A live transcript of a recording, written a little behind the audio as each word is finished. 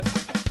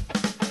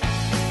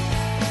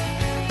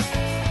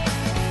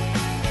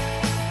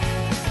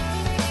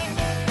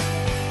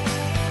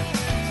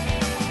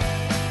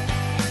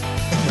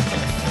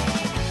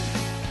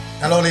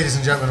Hello ladies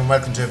and gentlemen, and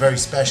welcome to a very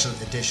special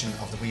edition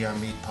of the We Are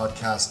Meath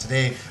podcast.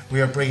 Today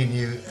we are bringing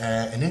you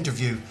an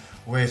interview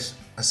with,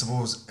 I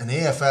suppose, an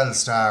AFL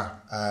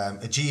star,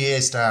 a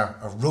GA star,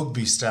 a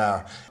rugby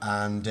star,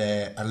 and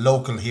a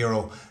local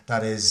hero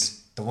that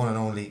is the one and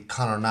only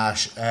Conor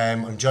Nash.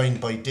 I'm joined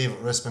by David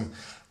Rispin,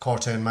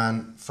 Cortown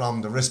man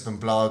from the Rispin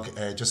blog,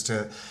 just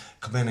to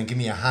come in and give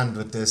me a hand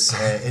with this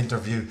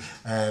interview.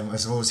 I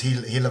suppose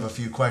he'll have a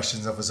few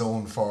questions of his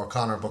own for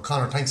Conor. But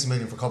Conor, thanks a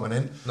million for coming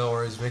in. No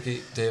worries,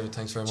 Mickey. David,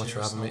 thanks very much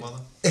for having me.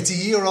 It's a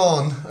year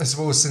on, I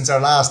suppose, since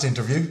our last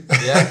interview.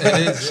 Yeah,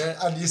 it is, yeah.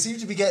 And you seem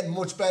to be getting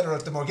much better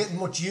at them, or getting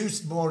more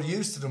used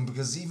to them,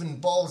 because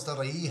even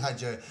Balls.ie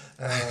had you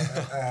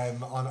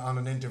on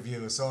an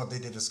interview. I saw they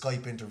did a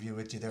Skype interview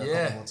with you there a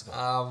couple of months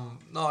ago.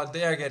 No,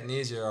 they are getting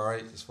easier,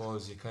 alright. I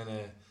suppose you kind of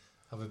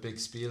have a big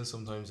spiel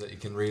sometimes that you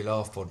can reel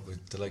off, but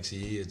with the likes of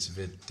you, it's a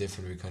bit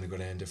different. We kind of go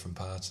down different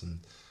paths, and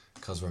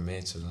because we're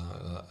mates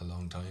a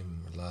long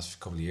time, the last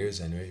couple of years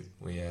anyway,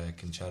 we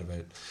can chat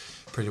about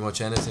pretty much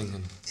anything.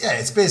 And yeah,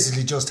 it's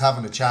basically just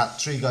having a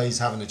chat, three guys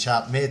having a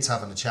chat, mates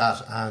having a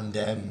chat, and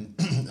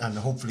and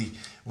hopefully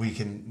we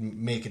can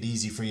make it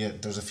easy for you.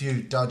 There's a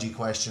few dodgy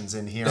questions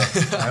in here.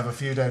 I have a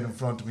few down in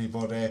front of me,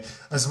 but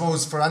I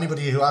suppose for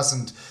anybody who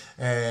hasn't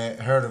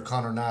heard of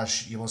Conor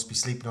Nash, you must be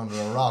sleeping under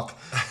a rock.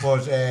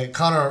 But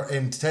Conor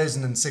in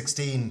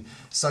 2016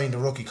 signed a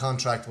rookie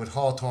contract with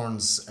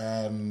Hawthorns,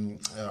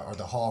 or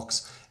the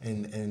Hawks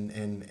in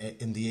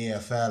the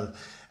AFL.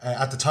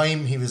 At the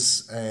time, he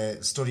was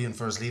studying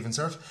for his Leaving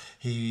Cert.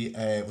 He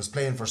was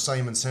playing for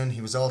Simonstown.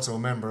 He was also a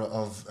member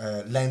of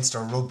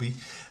Leinster Rugby,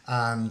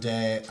 and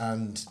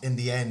in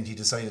the end, he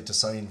decided to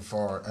sign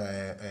for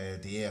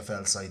the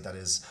AFL side, that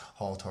is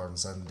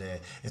Hawthorns, and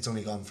it's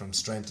only gone from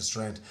strength to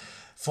strength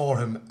for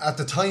him. At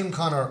the time,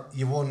 Conor,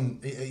 you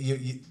won.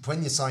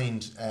 When you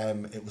signed,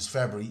 it was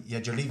February. You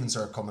had your Leaving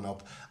Cert coming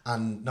up,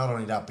 and not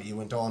only that, but you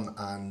went on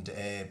and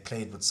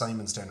played with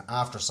Simonstown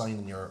after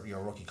signing your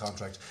rookie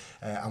contract,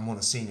 and won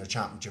a senior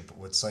championship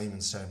with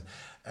Simonstown.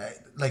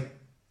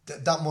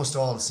 That must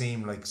all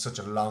seem like such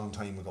a long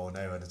time ago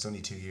now, and it's only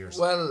 2 years.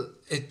 well,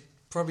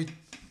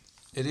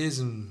 it is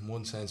in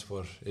one sense,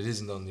 but it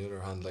isn't on the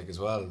other hand, like, as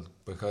well,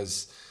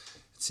 because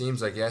it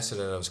seems like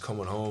yesterday I was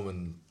coming home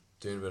and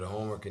doing a bit of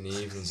homework in the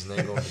evenings and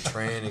then going to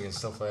training and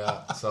stuff like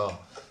that. So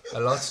a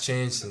lot's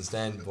changed since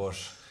then, but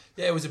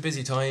yeah, it was a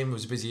busy time. It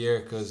was a busy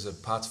year because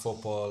of Pat's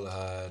football.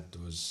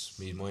 There was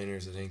Meath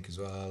Minors, I think, as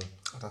well.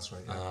 Oh, that's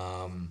right.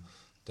 Yeah.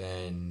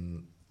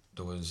 Then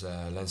there was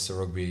Leinster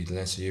Rugby. The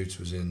Leinster Youths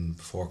was in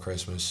before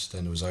Christmas.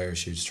 Then there was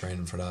Irish Youths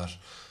training for that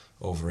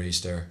over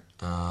Easter.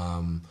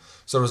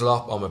 So there was a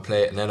lot on my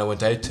plate. And then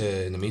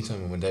in the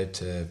meantime, I went out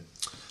to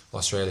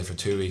Australia for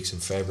 2 weeks in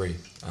February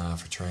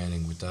for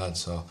training with Dad.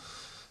 So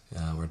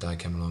where Dad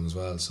came along as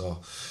well. So,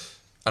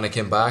 and I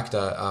came back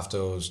after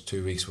those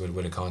 2 weeks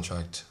with a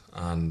contract,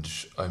 and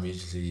I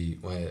immediately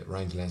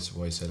rang the Leinster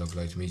boys, said, "Look, I'd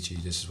like to meet you.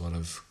 This is what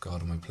I've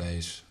got on my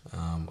plate."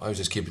 I was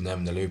just keeping them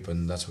in the loop,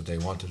 and that's what they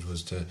wanted,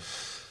 was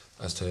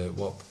as to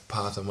what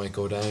path I might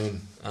go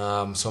down.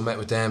 So I met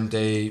with them.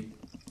 They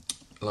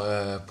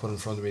put in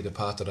front of me the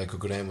path that I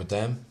could go down with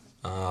them.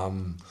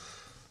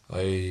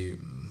 I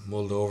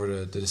mulled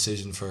over the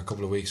decision for a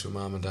couple of weeks with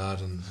Mum and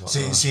Dad and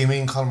whatnot. So you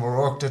mean Colin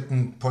O'Rourke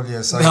didn't pull you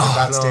aside at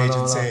that stage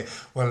and say,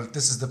 "Well,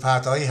 this is the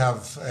path I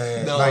have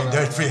lined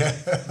out for you"?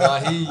 No,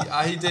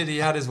 he did. He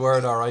had his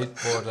word, all right,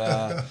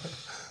 but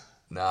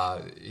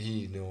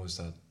he knows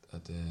that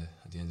at the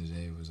end of the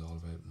day, it was all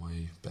about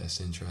my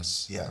best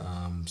interests. Yeah.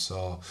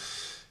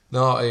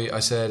 I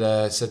said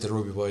to the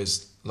Rugby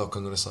boys, "Look,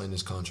 I'm going to sign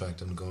this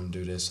contract. I'm going to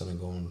do this, and I'm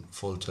going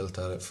full tilt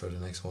at it for the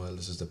next while.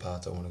 This is the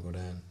path I want to go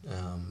down."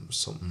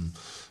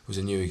 It was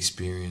a new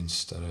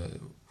experience that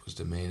was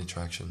the main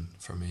attraction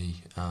for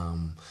me.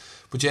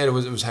 But yeah, it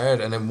was hard.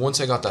 And then once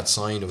I got that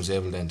signed, I was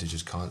able then to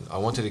just I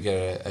wanted to get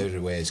it out of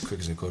the way as quick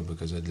as I could,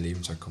 because I had the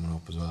Leaving Cert coming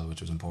up as well,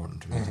 which was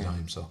important to me at the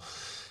time. So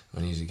I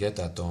needed to get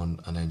that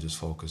done and then just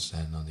focus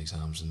then on the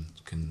exams and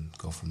can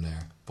go from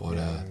there. But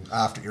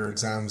after your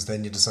exams,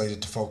 then you decided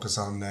to focus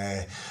on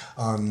a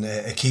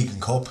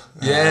Keegan Cup.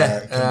 Yeah,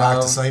 come back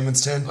to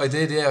Simonstown. I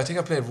did. Yeah, I think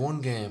I played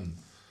one game.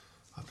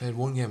 I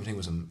think it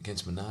was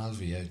against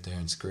Manalvi out there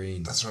in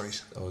Screen. That's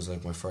right. That was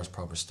like my first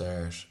proper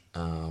start.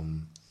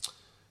 And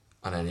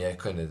then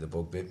kind of the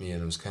bug bit me,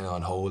 and it was kind of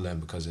on hold then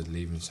because of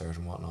Leaving Cert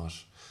and whatnot.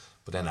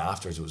 But then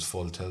afterwards, it was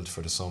full tilt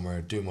for the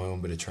summer, doing my own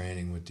bit of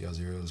training with the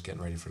Aussie Rules,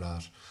 getting ready for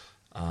that.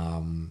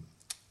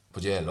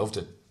 But yeah, I loved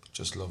it.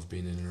 Just loved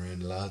being in and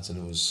around the lads, and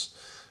it was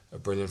a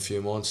brilliant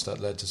few months that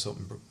led to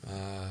something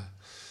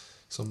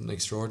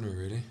extraordinary,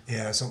 really.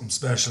 Yeah, something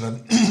special,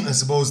 and I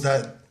suppose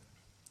that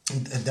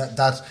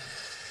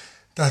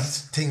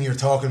thing you're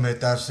talking about,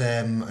 that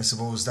I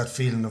suppose that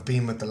feeling of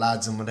being with the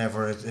lads and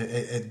whatever,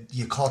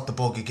 you caught the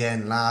bug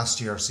again last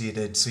year, so you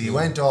did. So you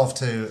went off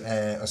to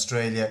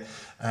Australia.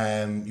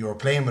 You were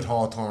playing with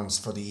Hawthorns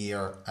for the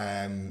year.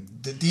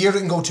 The year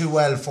didn't go too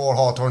well for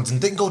Hawthorns, and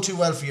didn't go too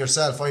well for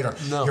yourself either.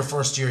 No. Your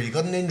first year, you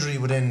got an injury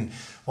within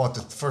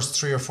the first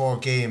 3 or 4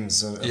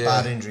 games, a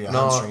bad injury, a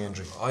hamstring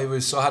injury. I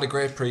had a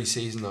great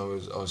pre-season. I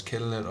was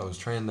killing it. I was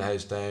training the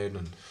house down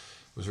and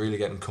was really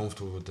getting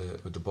comfortable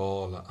with the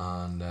ball.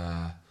 And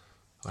I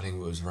think it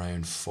was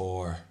round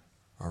 4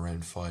 or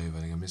round 5. I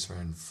think I missed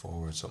round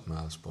 4 or something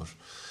else. But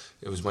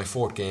it was my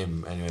 4th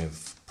game anyway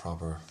of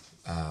proper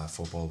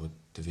football with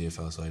the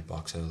VFL side,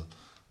 Box Hill.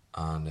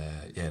 And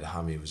the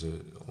hammy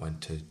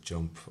went to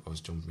jump. I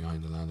was jumping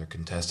behind the lander,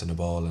 contesting the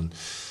ball, and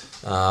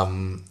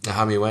the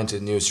hammy went.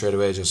 It knew straight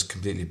away, just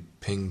completely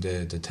pinged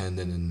the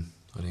tendon, and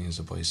I think it's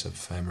a bicep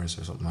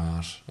femoris or something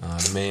like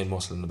that. The main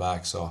muscle in the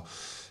back. So,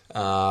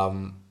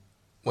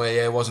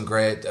 it wasn't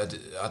great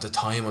at the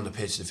time on the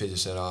pitch. The physio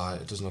said,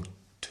 it doesn't look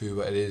too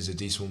bad. It is a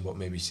decent one, but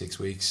maybe 6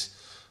 weeks.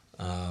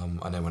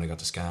 And then when I got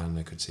the scan,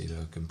 I could see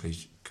the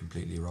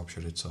completely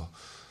ruptured it. So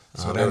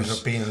it ended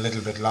up being a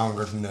little bit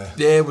longer than the...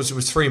 Yeah, it was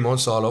 3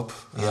 months all up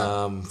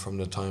from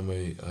the time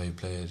I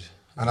played.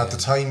 And at the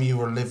time you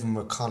were living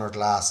with Conor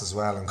Glass as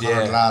well, and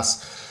Conor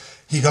Glass,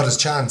 he got his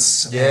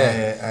chance in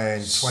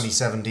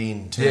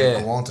 2017 to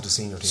go on to the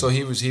senior team. So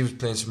he was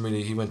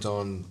playing he went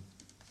on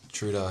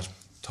through that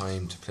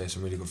time to play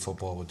some really good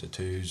football with the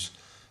twos,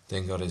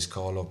 then got his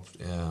call up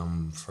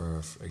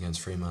for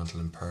against Fremantle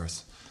in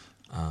Perth,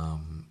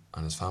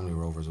 and his family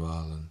were over as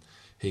well, and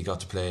he got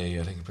to play,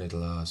 I think he played the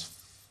last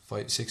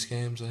 6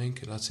 games I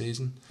think that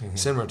season,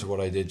 similar to what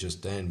I did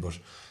just then, but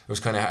it was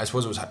kind of, I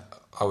suppose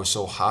I was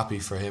so happy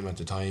for him at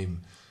the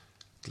time,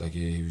 like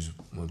he was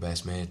my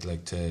best mate,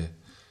 like to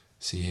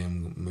see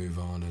him move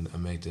on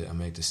and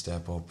make the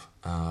step up,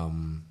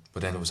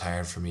 but then it was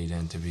hard for me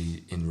then to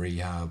be in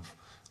rehab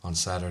on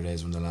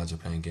Saturdays when the lads are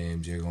playing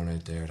games. You're going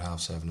out there at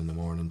 7:30 in the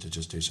morning to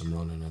just do some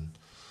running and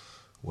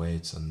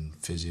weights and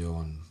physio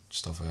and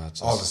stuff like that.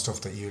 So all the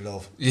stuff that you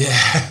love. Yeah.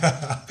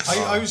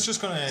 I was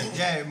just gonna,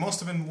 it must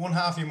have been one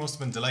half, you must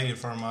have been delighted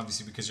for him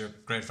obviously because you're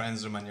great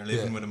friends with him and you're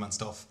living with him and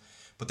stuff,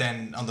 but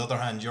then on the other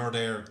hand you're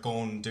there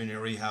doing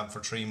your rehab for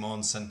 3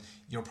 months and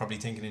you're probably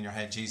thinking in your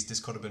head, geez, this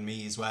could have been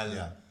me as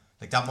well.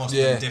 Like that must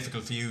have been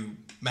difficult for you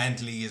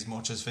mentally as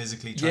much as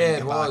physically trying to get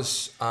back. Yeah, it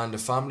was, and the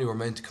family were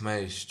meant to come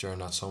out during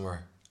that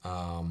summer,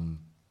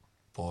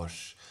 but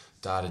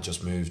Dad had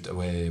just moved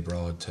away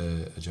abroad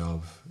to a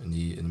job in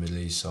the Middle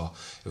East, so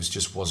it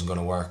just wasn't going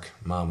to work.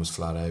 Mum was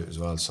flat out as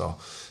well, so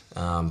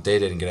they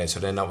didn't get out. So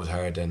then that was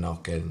hard. Then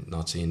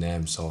not seeing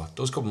them. So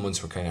those couple of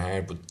months were kind of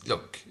hard. But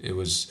look, it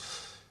was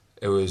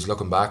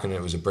looking back, and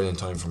it was a brilliant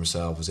time for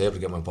myself. I was able to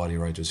get my body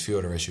right. There was a few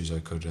other issues I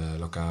could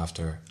look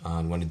after,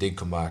 and when I did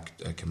come back,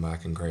 I came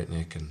back in great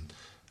nick and.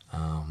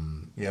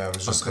 I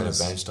was just kind of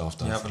bounced off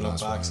that for the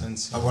last while.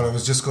 Since. Well, I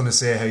was just going to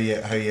say how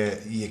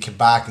you came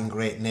back in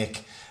great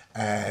nick.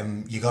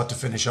 You got to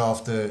finish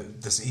off the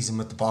season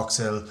with the Box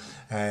Hill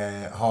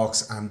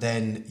Hawks, and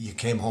then you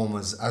came home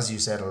as you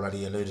said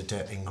already, alluded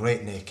to, in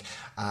great nick,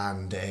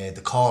 and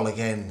the call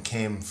again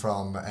came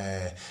from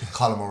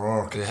Colin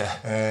O'Rourke.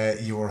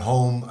 You were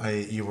home,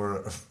 you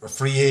were a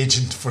free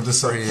agent for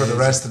the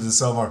rest of the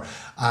summer,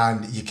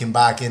 and you came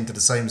back into the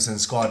Simonstown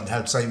squad and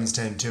helped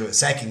Simonstown to a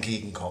second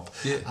Keegan Cup.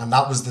 And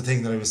that was the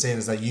thing that I was saying,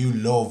 is that you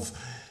love,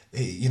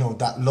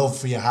 that love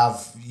for you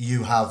have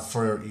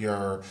for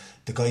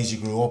the guys you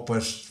grew up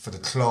with, for the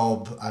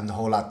club and the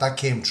whole lot. That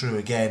came true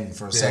again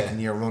for a second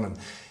year running,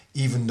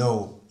 even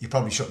though you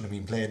probably shouldn't have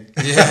been playing.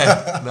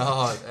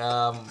 I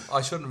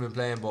shouldn't have been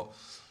playing, but I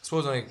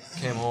suppose when I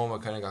came home I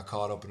kind of got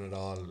caught up in it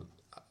all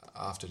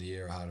after the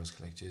year I had. I was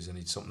like, geez, I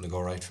need something to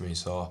go right for me,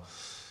 so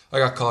I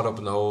got caught up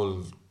in the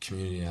whole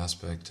community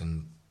aspect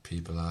and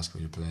people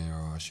asking me to play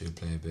or I should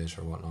play a bit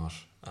or whatnot.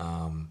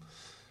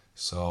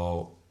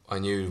 So I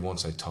knew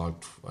once I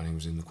talked, I think it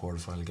was in the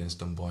quarterfinal against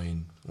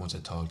Dunboyne, once I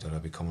talked that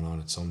I'd be coming on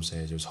at some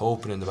stage. I was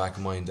hoping in the back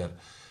of my mind that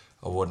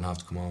I wouldn't have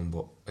to come on,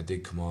 but I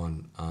did come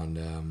on, and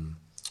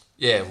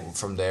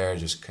from there I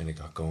just kind of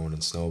got going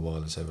and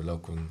snowballed and said, well,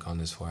 look, we've gone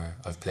this far,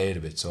 I've played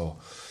a bit, so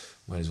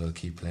might as well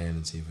keep playing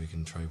and see if we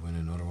can try win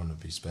another one. It'd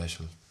be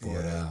special.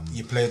 But,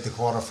 you played the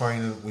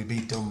quarter-final, we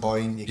beat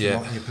Dunboyne, you came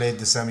up and you played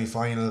the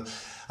semi-final,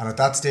 and at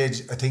that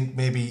stage I think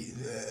maybe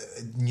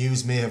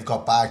news may have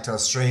got back to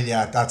Australia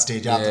at that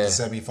stage after the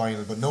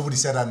semi-final, but nobody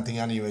said anything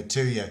anyway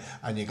to you,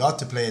 and you got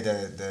to play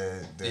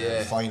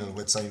the final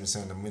with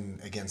Simonstown and win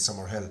against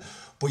Summerhill.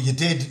 But you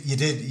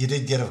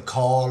did get a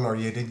call, or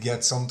you did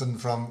get something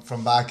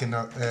from back in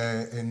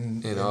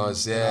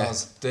Oz.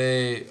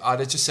 They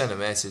just sent a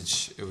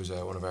message. It was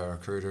one of our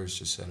recruiters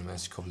just sent a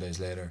message a couple of days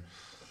later.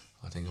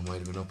 I think I might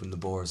have been up in the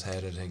Boar's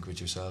Head, I think,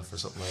 with yourself or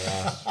something like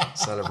that,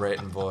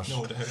 celebrating, but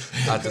no doubt.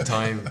 at the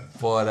time.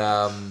 But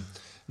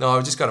no,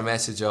 I just got a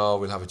message.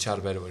 We'll have a chat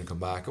about it when you come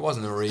back. It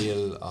wasn't a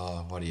real.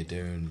 What are you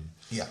doing?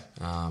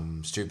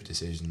 Stupid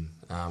decision.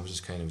 It was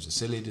just it was a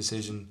silly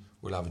decision.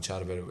 We'll have a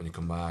chat about it when you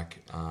come back.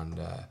 And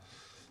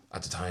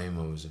at the time,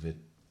 I was a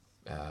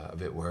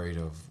bit worried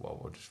of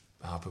what would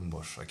happen.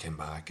 But I came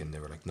back and they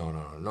were like, no,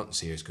 nothing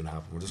serious going to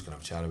happen. We're just going to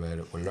have a chat about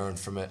it. We'll learn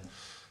from it.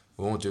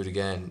 We won't do it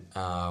again.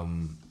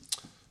 And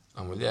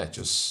we'll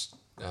just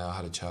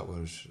had a chat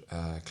with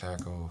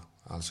Clarko,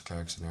 Alistair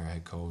Clarkson, our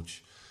head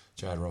coach.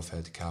 Jared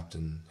Roughhead, the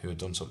captain, who had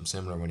done something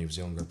similar when he was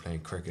younger,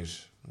 playing cricket.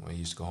 I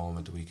used to go home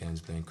at the weekends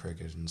playing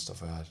cricket and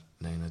stuff like that.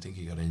 And then I think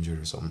he got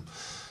injured or something.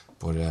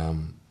 But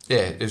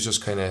it was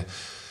just kind of,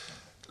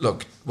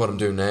 look, what I'm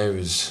doing now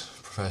is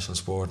professional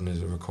sport, and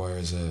it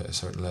requires a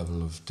certain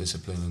level of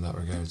discipline in that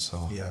regard.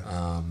 So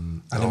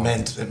and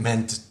it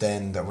meant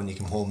then that when you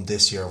came home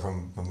this year,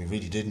 when we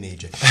really did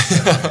need you,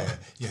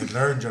 you had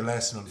learned your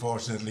lesson,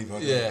 unfortunately.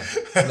 But you're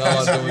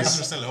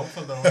still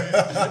hopeful though.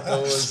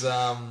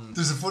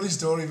 There's a funny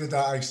story with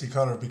that actually,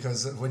 Conor,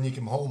 because when you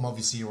came home,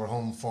 obviously you were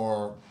home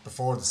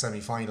before the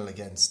semi-final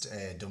against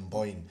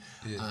Dunboyne,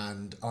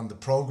 and on the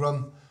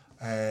programme.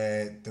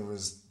 There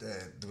was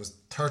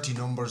 30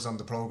 numbers on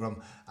the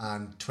programme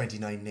and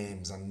 29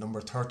 names, and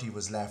number 30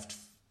 was left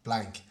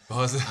blank.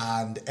 Was it?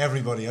 And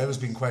I was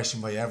being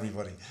questioned by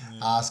everybody,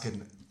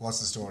 asking,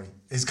 what's the story?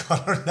 Is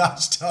Conor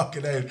Nash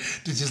talking out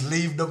to just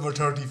leave number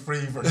 30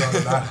 free for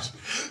Conor Nash?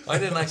 I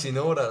didn't actually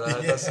know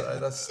that.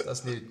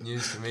 That's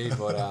news to me.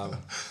 But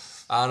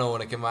I know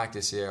when I came back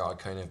this year, I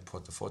kind of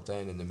put the foot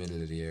down in the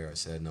middle of the year. I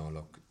said, no,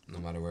 look, no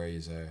matter where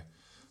you are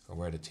or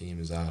where the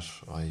team is at,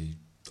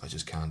 I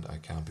just can't. I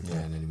can't be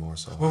playing anymore.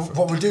 So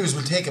what we'll do is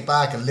we'll take it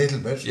back a little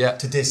bit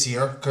to this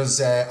year,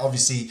 because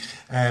obviously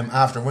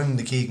after winning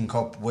the Keegan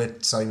Cup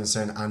with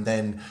Simonstown, and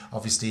then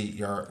obviously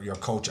your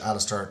coach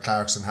Alistair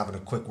Clarkson having a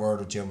quick word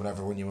with you and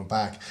whatever when you went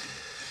back,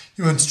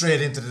 you went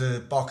straight into the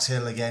Box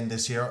Hill again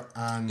this year,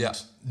 and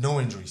no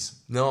injuries.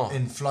 No.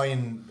 In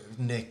flying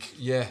nick.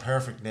 Yeah.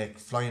 Perfect nick,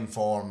 flying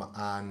form.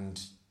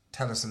 And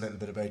tell us a little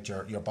bit about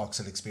your Box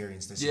Hill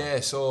experience this year. Yeah,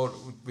 so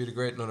we had a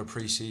great another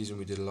pre-season.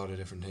 We did a lot of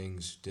different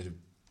things. Did a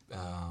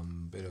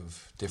bit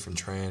of different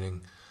training.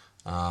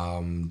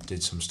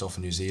 Did some stuff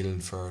in New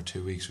Zealand for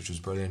 2 weeks, which was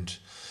brilliant.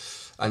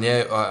 And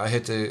I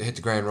hit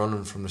the ground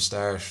running from the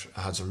start.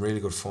 I had some really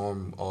good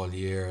form all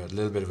year. A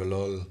little bit of a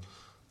lull,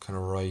 kind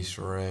of right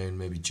around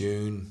maybe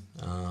June.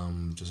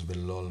 Just a bit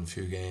of lull in a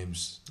few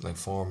games. Like,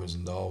 form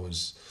isn't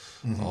always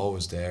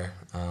there.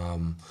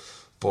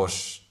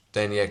 But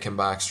then came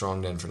back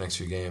strong then for the next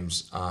few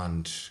games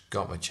and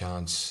got my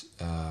chance.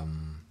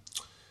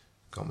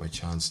 Got my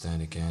chance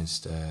then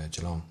against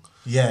Geelong.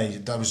 Yeah,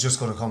 I was just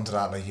going to come to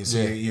that. Like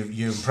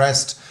you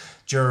impressed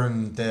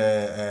during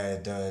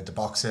the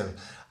Box Hill,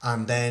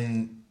 and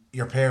then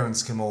your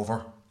parents came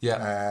over.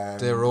 Yeah,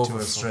 they were over to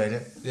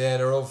Australia. They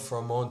were over for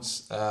a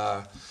month.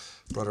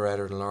 Brother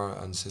Edward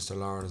and sister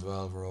Lauren as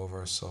well were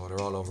over, so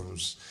they're all over. It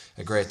was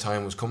a great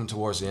time. It was coming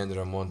towards the end of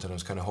the month, and I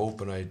was kind of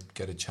hoping I'd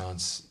get a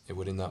chance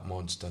within that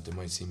month that they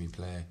might see me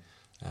play.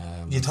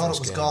 You thought it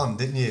was gone,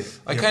 didn't you?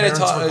 I kind of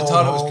thought it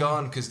was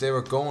gone, because they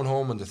were going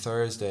home on the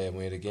Thursday, and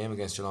we had a game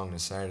against Geelong on the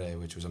Saturday,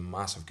 which was a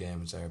massive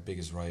game. It's our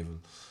biggest rival,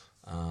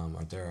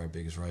 or they're our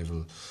biggest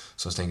rival.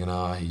 So I was thinking,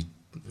 he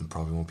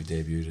probably won't be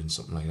debuted in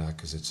something like that,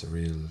 because it's a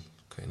real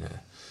kind of,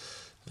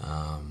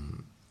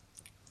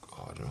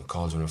 I don't know,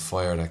 cauldron of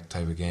fire, that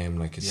type of game.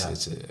 Like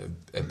it's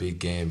a big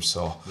game,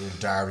 so a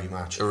derby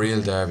match. A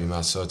real derby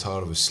match. So I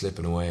thought it was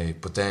slipping away,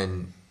 but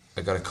then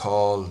I got a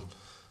call.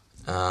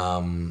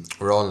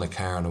 We're all in the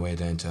car on the way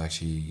down to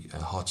actually a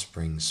hot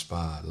springs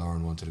spa.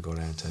 Lauren wanted to go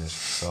down to it,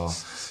 so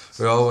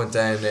we all went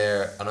down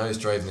there, and I was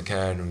driving the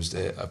car, and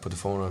I put the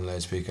phone on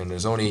loudspeaker, and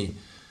there's only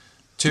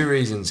 2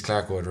 reasons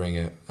Clark would ring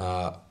it.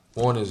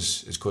 One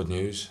is good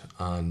news,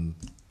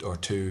 or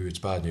 2, it's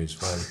bad news.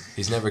 Well,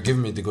 he's never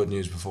given me the good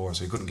news before,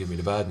 so he couldn't give me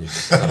the bad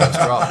news that I was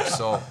dropped.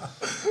 So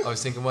I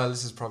was thinking, well,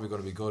 this is probably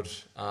going to be good.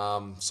 So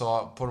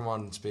I put him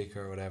on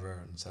speaker or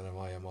whatever and said,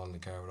 I'm all in the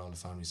car with all the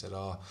family.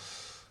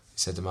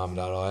 He said to Mum and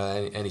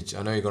Dad,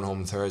 I know you're going home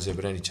on Thursday,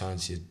 but any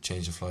chance you'd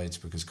change the flights,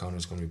 because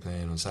Conor's going to be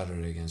playing on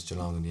Saturday against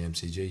Geelong in the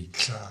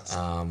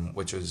MCG.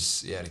 Which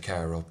was, the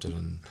car erupted,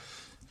 and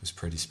it was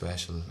pretty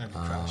special.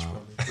 Crash,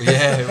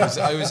 yeah, it was.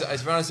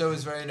 To be honest, I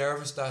was very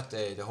nervous that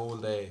day. The whole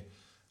day,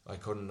 I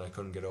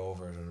couldn't get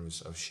over it, and I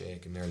was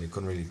shaking nearly.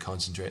 Couldn't really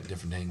concentrate on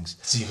different things.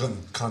 So you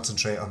couldn't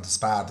concentrate on the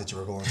spa that you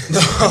were going to? No,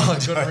 I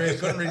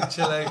couldn't really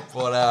chill out.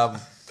 But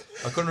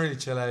I couldn't really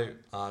chill out,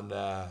 and.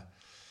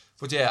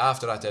 But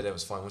after that day, it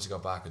was fine. Once I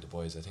got back with the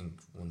boys, I think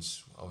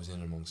once I was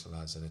in amongst the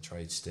lads, and I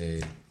tried to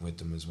stay with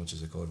them as much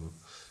as I could,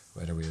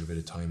 whether we had a bit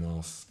of time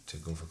off to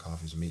go for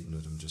coffees and meeting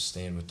with them, just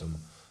staying with them.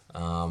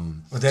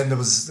 But then there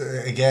was,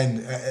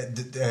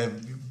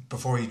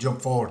 before you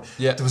jump forward,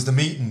 there was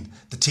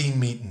the team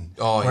meeting,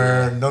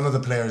 where none of the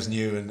players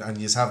knew, and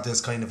you have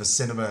this kind of a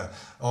cinema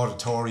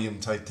auditorium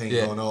type thing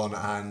going on,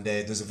 and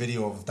there's a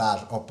video of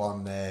that up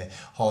on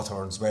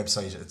Hawthorn's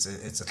website.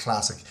 It's a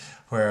classic,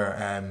 where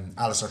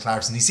Alistair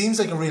Clarkson, he seems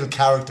like a real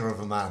character of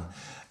a man.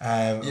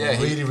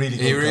 Really good.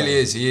 He really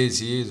is. He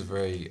is a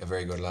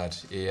very good lad.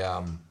 He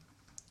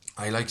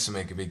likes to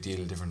make a big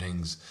deal of different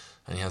things,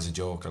 and he has a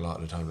joke a lot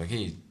of the time. Like,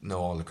 he know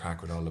all the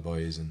crack with all the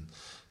boys, and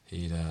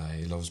he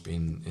loves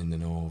being in the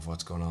know of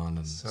what's going on.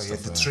 And so you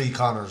have the 3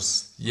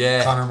 Conors.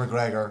 Yeah. Conor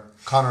McGregor,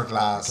 Conor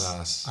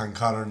Glass, and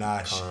Conor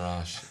Nash.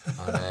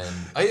 And then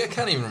I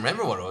can't even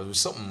remember what it was. It was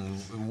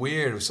something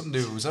weird. It was something to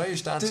do. It was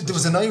Irish dancing. There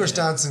was an Irish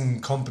dancing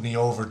company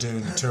over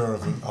doing the tour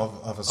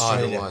of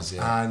Australia. There was,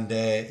 and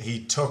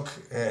he took.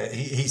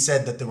 He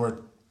said that they were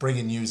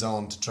bringing news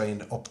on to try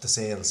and up the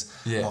sales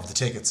of the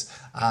tickets,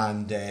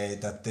 and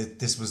that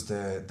this was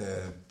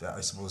the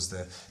I suppose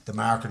the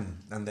marking,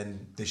 and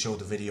then they showed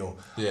the video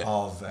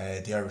of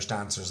the Irish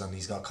dancers, and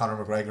he's got Conor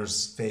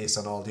McGregor's face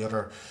and all the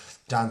other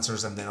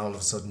dancers, and then all of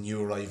a sudden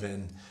you arrive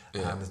in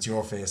and it's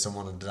your face on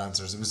one of the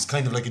dancers. It was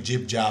kind of like a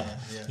jib jab,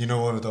 you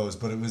know, one of those,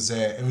 but it was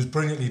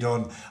brilliantly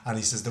done. And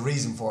he says the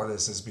reason for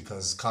this is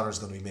because Conor's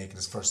going to be making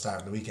his first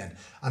start on the weekend,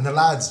 and the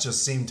lads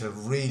just seem to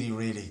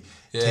really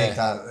take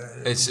that.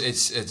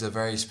 It's a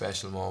very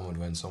special moment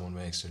when someone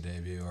makes their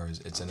debut, or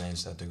it's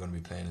announced that they're going to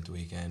be playing at the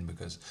weekend,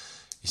 because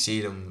you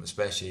see them,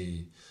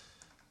 especially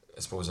I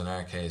suppose in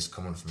our case,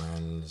 coming from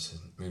Ireland,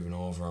 moving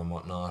over and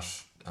whatnot,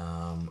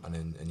 and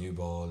then a new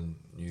ball,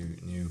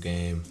 new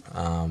game.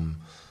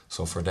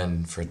 So for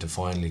it to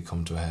finally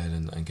come to a head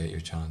and get your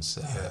chance,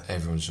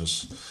 everyone's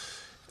just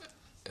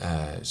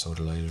so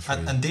delighted for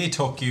you. And they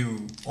took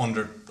you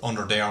under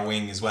their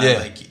wing as well.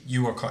 Like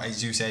you were,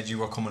 as you said, you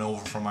were coming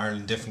over from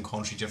Ireland, different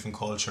country, different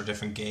culture,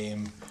 different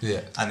game.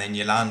 Yeah. And then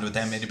you land with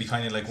them. It'd be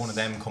kind of like one of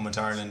them coming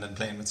to Ireland and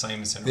playing with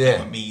Simonson or playing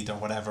with Meath or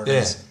whatever it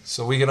is.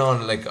 So we get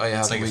on like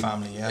it's like a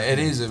family. Yeah. It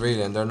is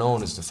really, and they're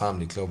known as the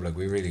family club. Like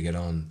we really get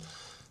on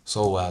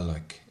so well.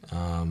 Like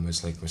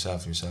it's like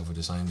myself with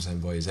the Simonson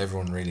boys.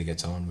 Everyone really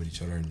gets on with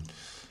each other, and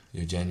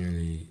you're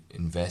genuinely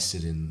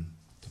invested in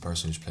the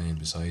person who's playing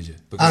beside you,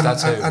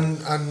 because and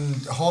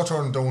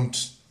Hawthorn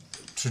don't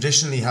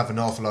traditionally haven't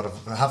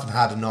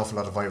had an awful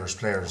lot of Irish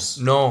players.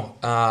 No,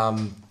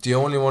 the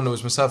only one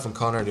was myself and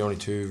Conor, the only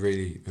two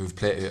really who've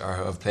played or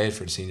have played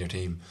for the senior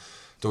team.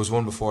 There was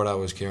one before that,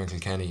 was Kieran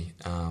Kilkenny,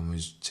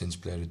 who's since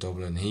played at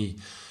Dublin. He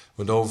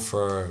went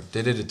over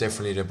they did it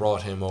differently. They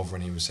brought him over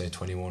when he was say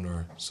 21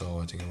 or so,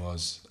 I think it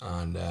was,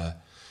 and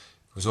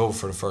was over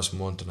for the first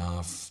month and a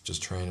half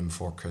just training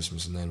before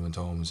Christmas, and then went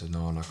home and said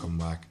no, I'm not coming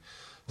back.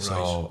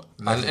 So,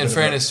 and in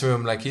fairness to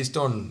him, like he's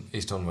done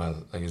well.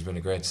 Like it's been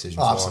a great decision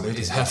for him.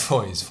 He's had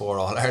four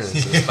All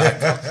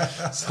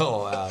Irelands.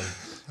 So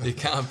you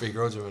can't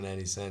begrudge him in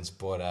any sense.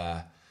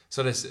 But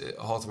so this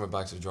Hawthorn went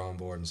back to the drawing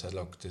board and said,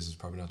 look, this is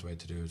probably not the way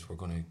to do it. We're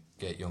going to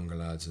get younger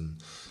lads and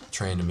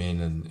train them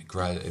in and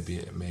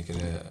make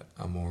it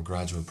a more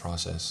gradual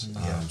process.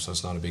 So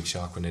it's not a big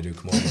shock when they do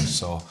come over.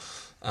 So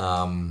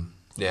I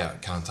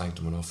can't thank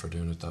them enough for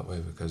doing it that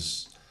way,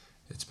 because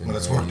it's been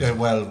it's worked out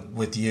well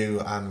with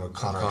you and with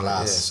Conor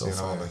Glass, so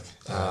far.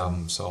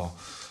 So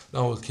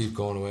no, we'll keep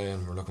going away,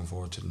 and we're looking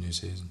forward to the new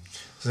season.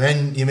 So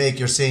then you make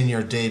your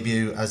senior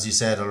debut, as you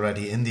said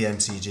already, in the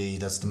MCG.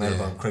 That's the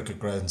Melbourne Cricket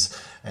Grounds.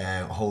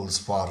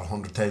 Holds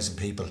 100,000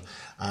 people,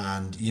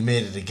 and you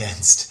made it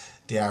against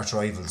the arch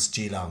rivals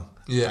Geelong.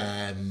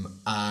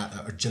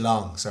 Or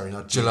Geelong, sorry,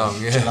 not Geelong.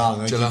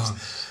 Geelong.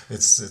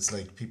 It's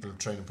like people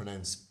trying to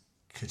pronounce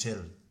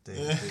Cutil.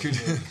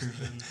 Cutil.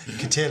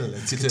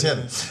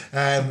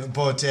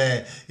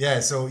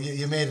 So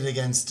you made it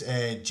against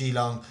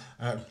Geelong.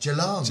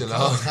 Geelong.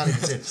 I can't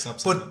even say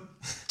it. But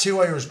two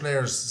Irish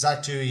players, Zach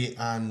Toohey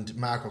and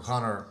Mark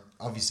O'Connor,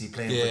 obviously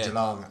playing for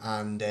Geelong,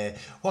 and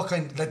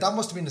that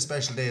must have been a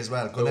special day as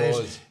well, going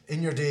out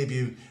in your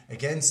debut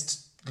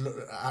against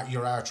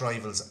your arch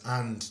rivals,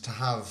 and to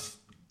have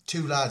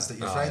two lads that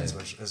you're friends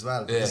with as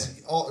well,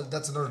 because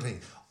that's another thing,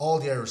 all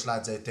the Irish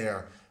lads out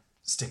there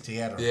stick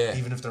together,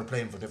 even if they're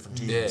playing for different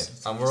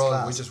teams. And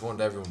we just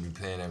want everyone to be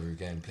playing every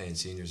weekend, playing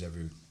seniors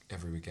every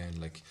weekend.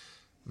 Like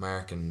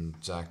Mark and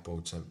Zach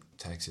both sent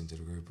texts into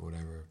the group or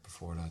whatever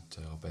before that,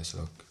 best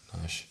of luck,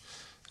 Nash,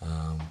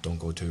 don't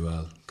go too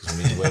well because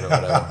we need to win or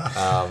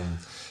whatever.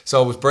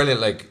 So it was brilliant.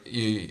 Like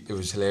it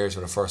was hilarious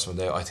when the first one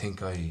there. I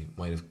think I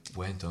might have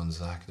went on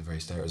Zach at the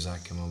very start.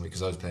 Zach came on me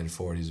because I was playing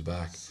forward, he was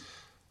back,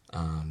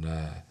 and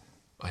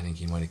I think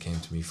he might have came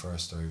to me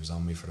first, or he was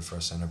on me for the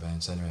first centre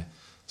bounce anyway.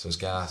 So it's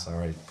gas,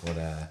 alright. But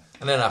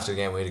and then after the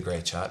game we had a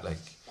great chat. Like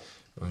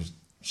we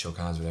shook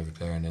hands with every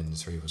player, and then the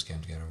three of us came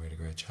together. We had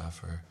a great chat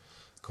for a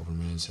couple of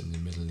minutes in the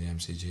middle of the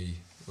MCG,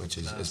 which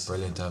is it's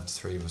brilliant to have the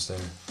three of us there.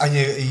 And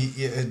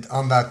you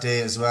on that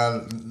day as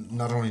well,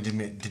 not only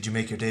did you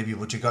make your debut,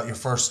 but you got your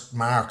first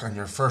mark and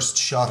your first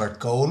shot at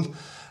goal.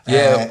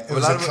 It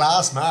was a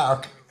class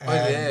mark.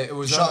 It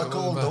was shot at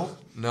goal though.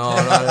 No,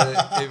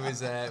 it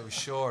was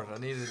short. I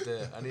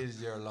needed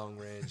your long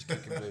range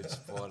kicking boots,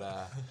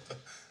 but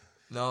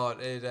no,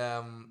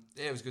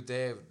 it was a good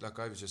day. Like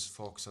I was just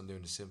focused on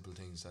doing the simple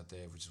things that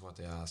day, which is what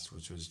they asked,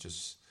 which was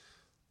just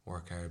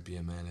work hard, be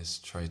a menace,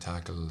 try to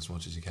tackle as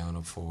much as you can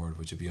up forward,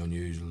 which would be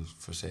unusual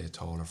for say a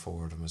taller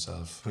forward than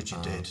myself. Which you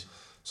did.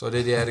 So I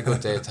did. I had a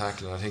good day of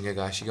tackling. I think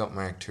I actually got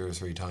marked 2 or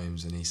 3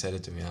 times, and he said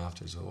it to me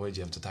after. So why did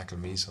you have to tackle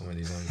me so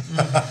many times?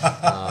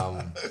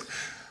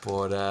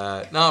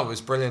 But no, it was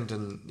brilliant,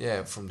 and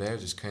from there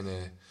just kind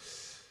of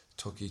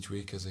took each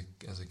week as it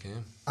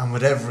came. And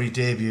with every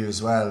debut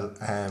as well,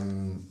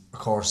 of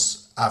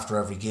course, after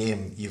every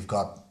game you've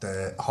got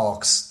the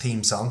Hawks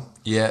theme song.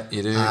 Yeah,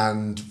 you do.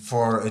 And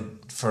for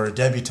a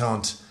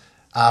debutant,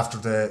 after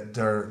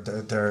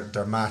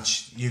their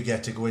match, you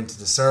get to go into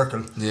the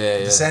circle,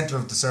 the centre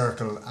of the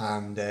circle,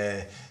 and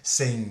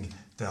sing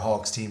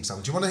Hawks team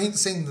song. Do you want to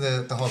sing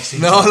the Hawks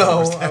team No,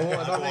 song? I won't.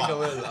 I don't think I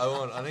will. I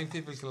won't. I think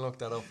people can look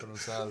that up for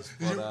themselves.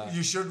 But,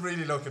 you should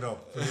really look it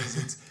up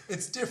because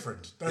it's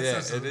different.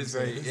 It is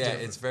very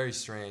it's very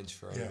strange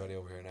for anybody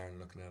over here in Ireland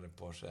looking at it.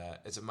 But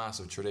it's a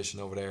massive tradition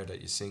over there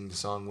that you sing the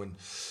song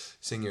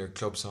sing your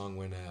club song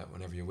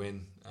whenever you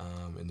win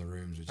in the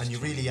rooms. And you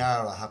really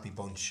are a happy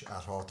bunch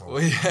at Hawthorn.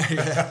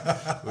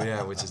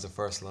 Well, which is the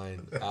first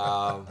line.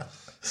 You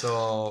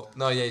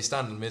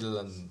stand in the middle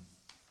and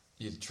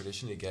you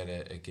traditionally get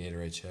a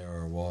Gatorade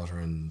shower or water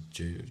and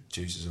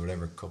juices or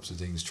whatever, cups of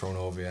things thrown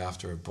over you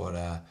after it. But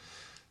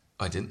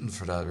I didn't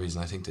for that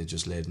reason. I think they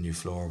just laid a new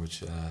floor,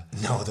 which...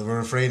 no, they were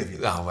afraid of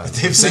you. Oh, well,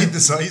 they've seen the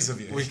size of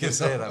you. We can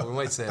say that. We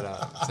might say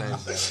that. It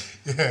sounds better.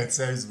 Yeah, it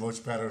sounds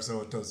much better, so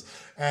it does.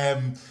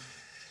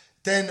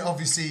 Then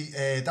obviously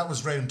that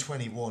was round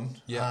 21,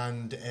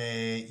 and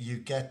you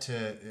get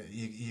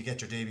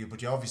your debut,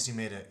 but you obviously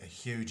made a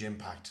huge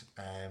impact,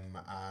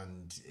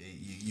 and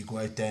you go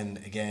out then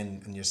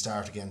again and you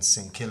start against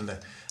St Kilda,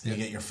 and you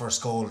get your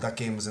first goal. That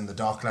game was in the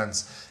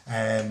Docklands.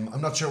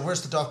 I'm not sure,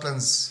 where's the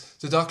Docklands?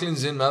 The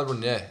Docklands in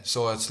Melbourne, yeah.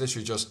 So it's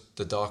literally just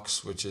the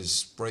Docks, which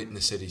is right in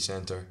the city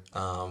centre,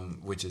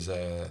 which is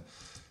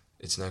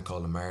it's now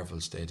called the Marvel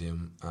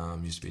Stadium.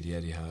 Used to be the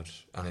Etihad,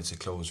 and it's a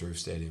closed roof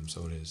stadium,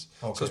 so it is.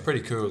 Okay. So it's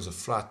pretty cool. It's a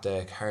flat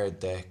deck, hard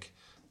deck,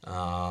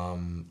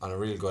 and a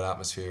really good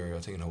atmosphere. I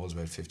think it holds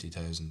about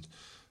 50,000.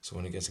 So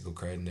when it gets a good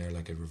crowd in there,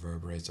 like, it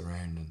reverberates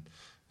around, and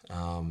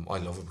I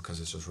love it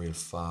because it's just real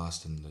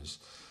fast, and it's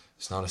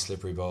not a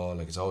slippery ball.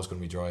 Like, it's always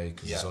going to be dry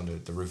because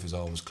the roof is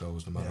always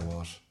closed no matter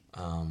what.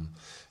 And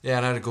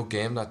I had a good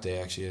game that day.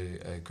 Actually,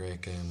 a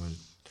great game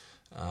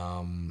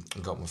and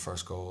got my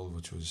first goal,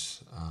 which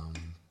was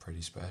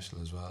pretty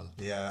special as well.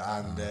 Yeah,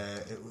 and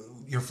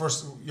your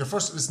first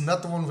isn't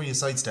that the one where you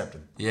sidestepped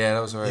him? Yeah, that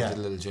was where I did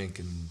a little jink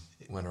and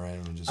went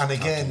around and just. And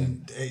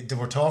again, they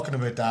were talking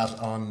about that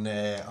on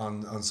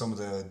some of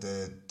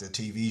the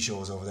TV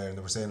shows over there, and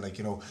they were saying, like,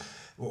 they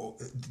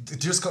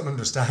just couldn't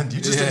understand.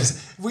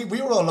 We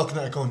were all looking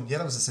at it going,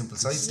 that was a simple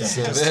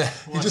sidestep.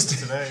 What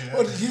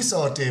did you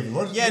saw it, David?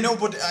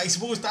 But I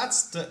suppose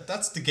that's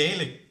the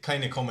Gaelic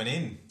kind of coming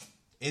in.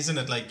 Isn't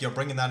it? Like, you're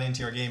bringing that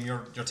into your game,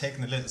 you're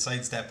taking a little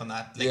sidestep on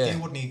that. Like, they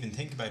wouldn't even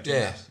think about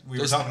doing that. We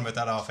were talking about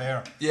that off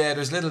air. Yeah,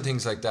 there's little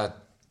things like that.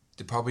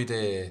 The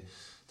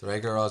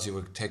regular Aussie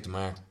would take the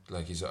mark.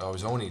 Like, I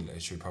was only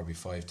probably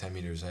 5-10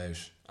 metres out,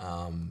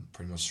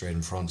 pretty much straight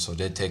in front. So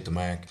they'd take the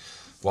mark,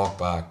 walk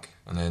back,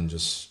 and then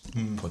just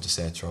put the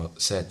set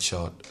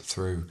shot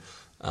through.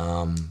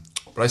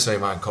 But I saw a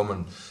man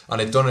coming,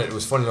 and I'd done it. It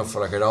was funny enough,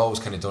 I'd always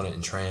kind of done it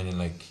in training.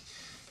 Like,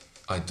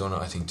 I'd done it,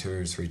 I think, 2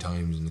 or 3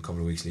 times in a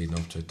couple of weeks leading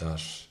up to it, that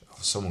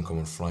someone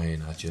coming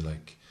flying at you,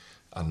 like,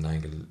 at an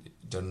angle,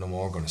 they're no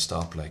more going to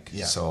stop, like.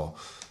 So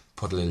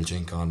put a little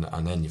jink on,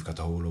 and then you've got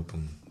the whole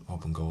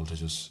open goal to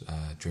just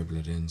dribble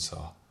it in.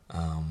 So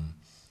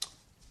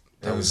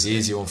that was the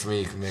easy one for me,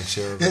 you can make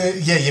sure.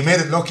 You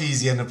made it look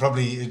easy, and it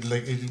probably,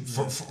 like,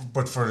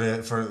 but for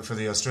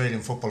the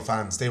Australian football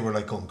fans, they were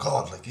like going,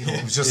 God, like,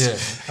 it was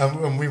just,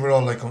 and we were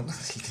all like going,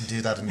 he can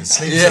do that in his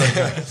sleep.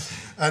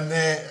 And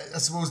I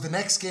suppose the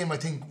next game, I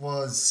think,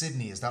 was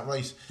Sydney, is that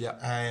right? Yeah.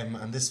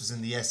 And this was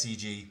in the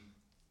SCG.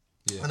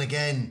 Yeah. And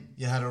again,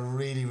 you had a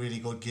really, really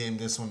good game,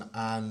 this one,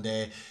 and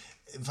in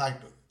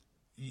fact,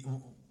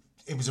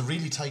 it was a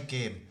really tight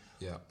game.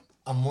 Yeah.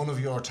 And one of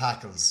your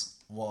tackles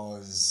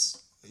was,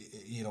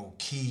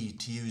 key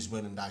to you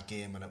winning that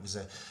game, and it was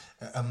a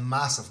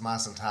massive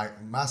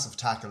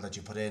tackle that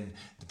you put in.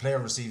 The player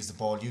receives the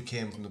ball, you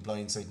came from the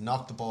blind side,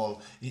 knocked the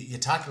ball, you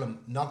tackle him,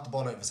 knocked the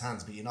ball out of his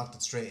hands, but you knocked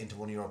it straight into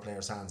one of your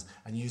players' hands,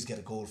 and you get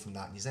a goal from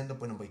that, and you end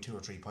up winning by 2 or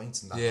 3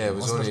 points in that game.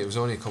 It was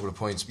only a couple of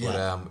points, but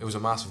it was a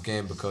massive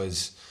game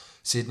because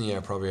Sydney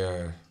are probably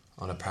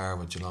on a par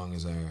with Geelong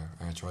as our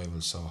arch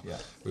rivals. So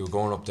we were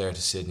going up there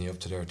to Sydney, up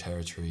to their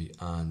territory,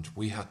 and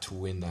we had to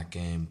win that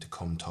game to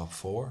come top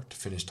 4, to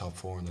finish top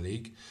 4 in the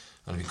league.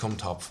 And if you come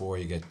top 4,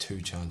 you get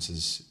 2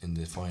 chances in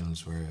the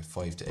finals, where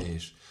 5 to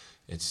 8,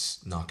 it's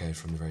knockout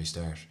from the very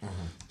start.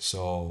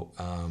 So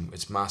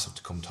it's massive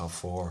to come top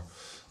 4.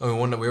 I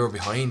mean, we were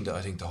behind,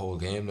 I think, the whole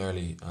game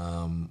nearly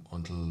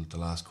until the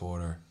last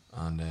quarter,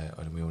 and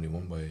I think we only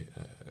won by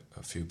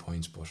a few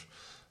points, but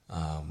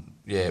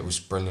it was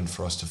brilliant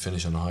for us to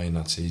finish on a high in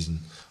that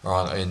season,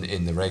 or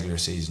in the regular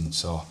season.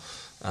 So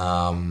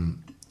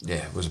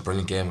it was a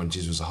brilliant game, and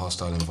it was a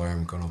hostile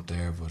environment going up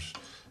there, but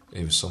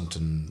it was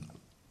something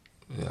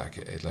like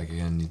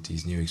again,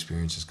 these new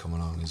experiences come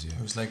along as you.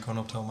 It was like going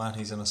up to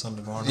O'Mahony's on a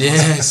Sunday morning.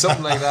 Yeah,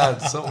 something like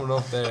that. Something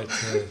up there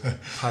to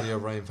Paddy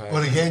O'Brien Park.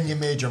 Well, again, you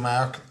made your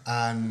mark,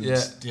 and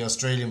the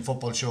Australian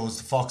football shows,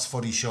 the Fox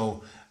Footy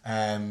show,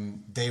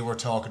 they were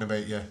talking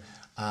about you,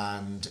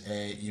 and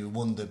you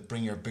won the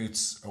Bring Your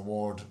Boots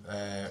award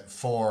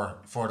for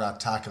that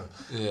tackle.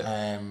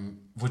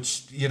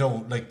 Which,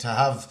 like, to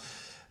have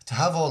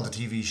all the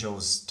TV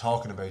shows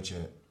talking about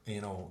you,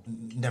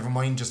 never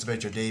mind just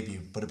about your debut,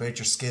 but about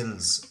your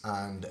skills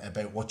and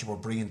about what you were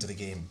bringing to the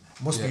game.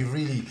 You must be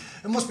really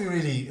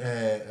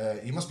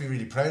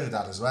proud of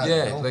that as well.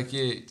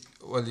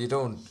 well, you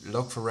don't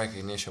look for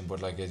recognition,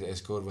 but like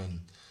it's good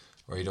when,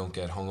 or you don't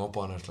get hung up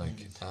on it.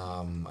 Like,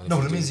 and no,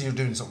 but it means you're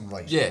doing something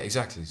right. Yeah,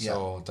 exactly. Yeah.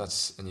 So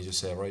that's, and you just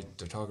say, right,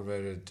 they're talking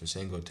about it, they're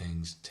saying good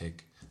things,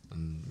 tick,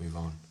 and move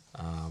on.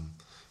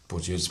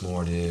 But it's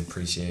more the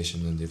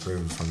appreciation and the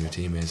approval from your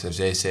teammates. If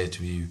they say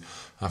to you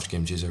after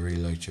game, geez, I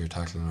really liked your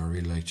tackling, or I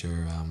really liked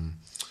your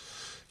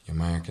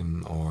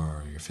marking,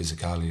 or your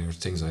physicality, or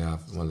things like that,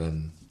 well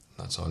then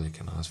that's all you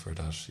can ask for,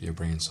 that you're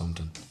bringing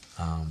something.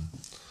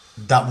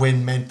 That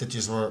win meant that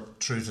you were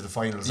through to the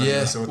finals. Yeah,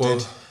 anyway, so it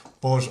did.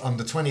 But on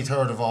the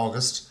 23rd of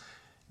August,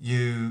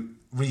 you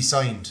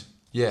re-signed.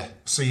 Yeah.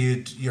 So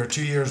your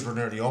 2 years were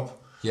nearly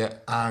up. Yeah.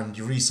 And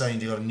you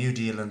re-signed, you got a new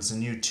deal, and it's a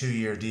new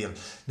 2-year deal.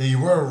 Now, you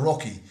were a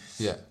rookie.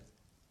 Yeah.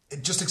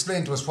 Just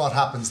explain to us what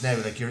happens now.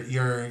 Like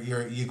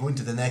you go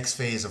into the next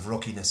phase of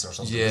rookiness or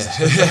something. Yeah,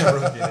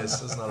 rookiness.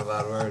 That's not a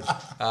bad word.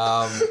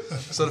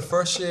 So the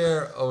first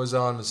year I was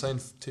on, I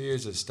signed 2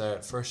 years at the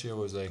start. First year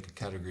was like a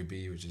category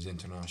B, which is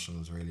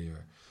internationals really,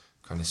 or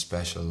kind of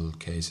special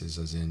cases,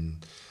 as in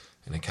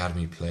an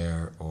academy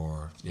player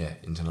or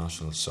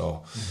international.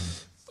 So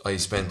I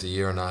spent a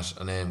year on that,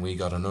 and then we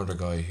got another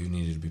guy who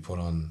needed to be put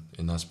on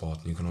in that spot,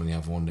 and you can only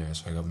have one there.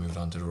 So I got moved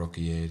on to the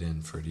rookie A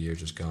then for the year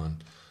just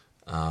gone.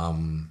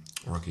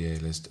 Rookie A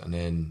list, and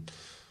then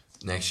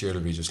next year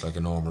it'll be just like a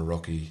normal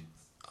rookie,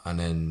 and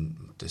then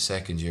the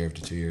second year of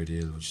the 2-year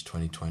deal, which is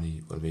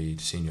 2020, will be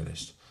the senior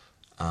list.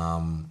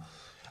 And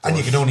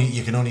you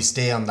can only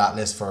stay on that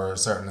list for a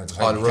certain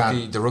time.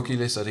 The rookie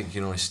list, I think you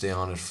can only stay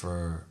on it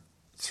for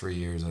 3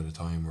 years at a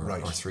time,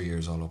 or 3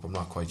 years all up. I'm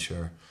not quite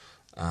sure,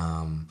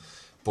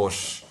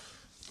 but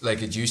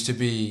like it used to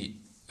be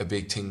a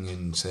big thing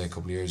in, say, a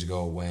couple of years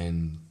ago,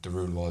 when the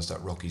rule was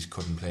that rookies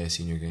couldn't play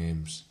senior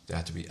games. They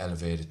had to be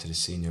elevated to the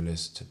senior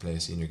list to play a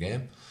senior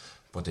game,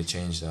 but they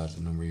changed that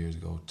a number of years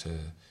ago to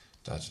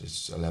that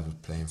it's a level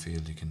playing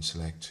field. You can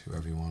select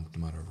whoever you want,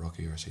 no matter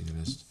rookie or senior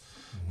list,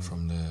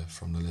 from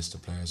the list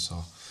of players.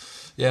 So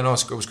it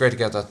was great to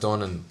get that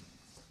done, and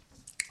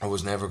I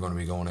was never going to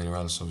be going anywhere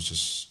else. I was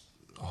just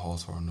a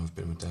Hawthorn. I've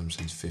been with them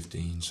since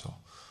 15, so.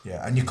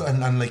 Yeah, and you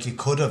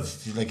could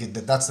have, like,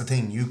 that's the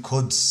thing, you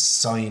could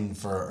sign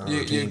for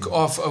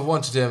I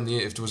wanted them,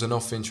 if there was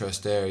enough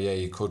interest there,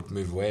 you could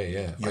move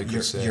away. Your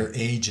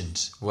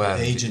agent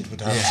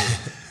would have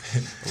to,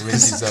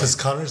 because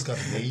Connor's got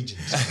an agent.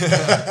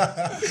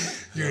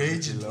 Your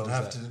agent would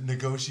have to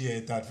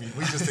negotiate that for you.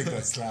 We just think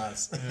that's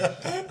class.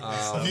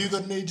 Have you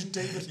got an agent,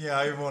 David? Yeah,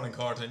 I have one in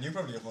Carton. You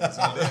probably have one as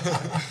well.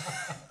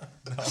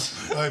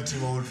 No, I'm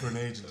too old for an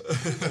agent.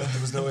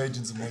 There was no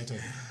agents in my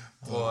time.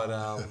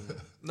 But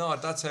no,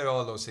 that's how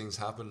all those things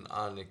happen,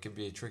 and it can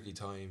be a tricky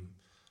time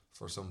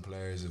for some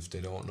players if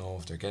they don't know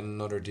if they're getting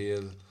another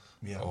deal,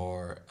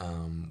 or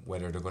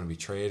whether they're going to be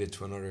traded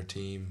to another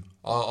team.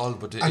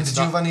 But did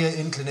you have any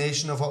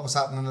inclination of what was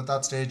happening at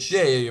that stage?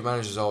 Yeah, your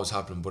manager's always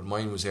happening, but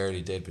mine was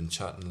early. They'd been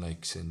chatting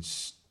like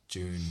since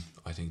June.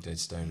 I think they'd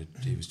started.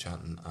 He was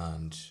chatting,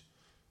 and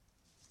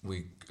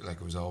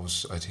it was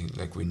always. I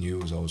think we knew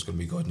it was always going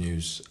to be good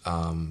news.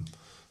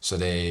 So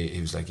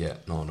he was like,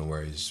 no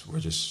worries.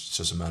 It's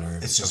just a matter.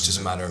 It's just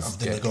a matter of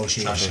the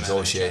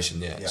negotiation.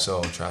 Yeah.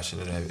 So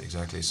trashing it out,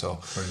 exactly. So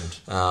brilliant.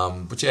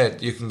 But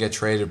you can get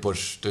traded, but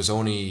there's a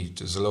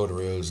load of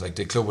rules. Like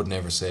the club would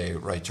never say,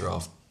 right, you're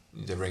off.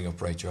 They ring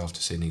up, right, you're off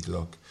to Sydney to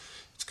look.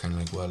 It's kind of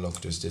like, well,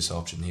 look, there's this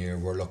option here.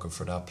 We're looking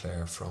for that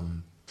player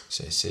from,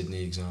 say,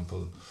 Sydney,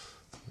 example.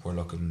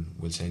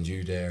 We'll send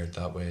you there.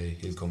 That way,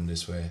 he'll come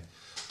this way.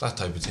 That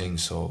type of thing.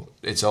 So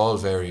it's all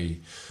very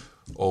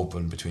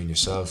open between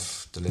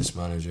yourself, the list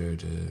manager,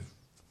 the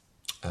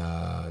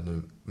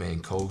main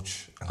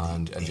coach,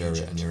 and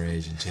your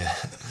agent.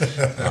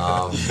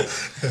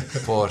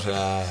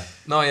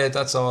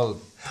 That's all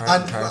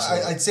part and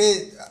parcel. I'd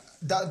say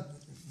that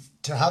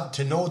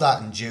to know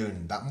that in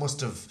June, that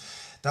must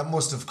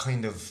have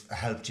kind of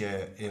helped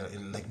you,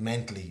 like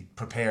mentally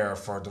prepare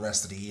for the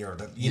rest of the year.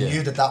 That you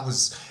knew that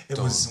was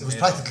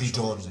practically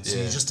done. So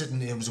you just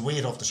didn't. It was a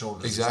weight off the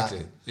shoulders.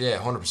 Exactly. Yeah,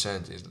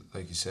 100%.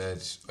 Like you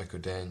said, I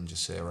could then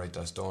just say, right,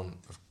 that's done.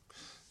 I've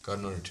got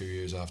another 2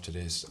 years after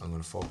this. I'm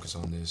going to focus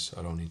on this.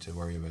 I don't need to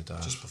worry about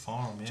that. Just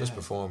perform. Yeah. Just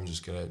perform.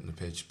 Just get out in the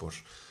pitch. But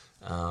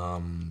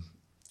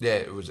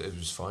it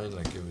was fine.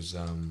 Like it was.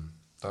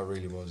 That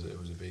really was. It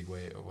was a big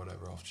weight or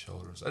whatever off the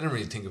shoulders. I didn't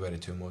really think about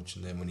it too much,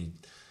 and then when he.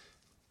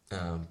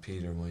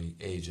 Peter, my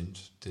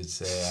agent, did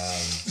say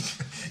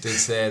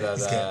that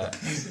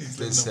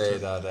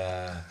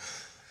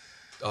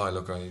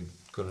look, I'm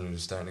going to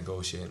start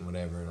negotiating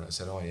whatever, and I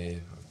said, I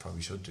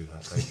probably should do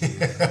that.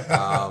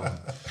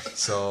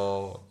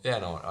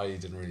 I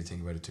didn't really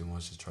think about it too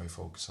much. Just try to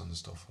focus on the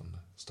stuff on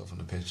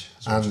the pitch.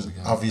 And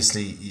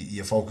obviously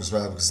you focus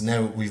well, because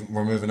now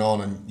we're moving on,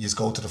 and you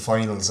go to the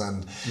finals,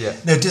 and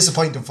now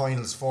disappointing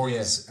finals for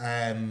you.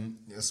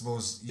 I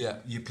suppose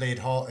you played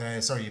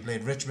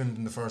Richmond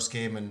in the first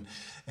game and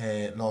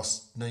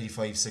lost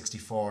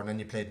 95-64, and then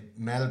you played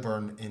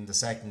Melbourne in the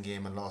second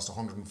game and lost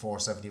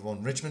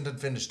 104-71. Richmond had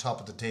finished top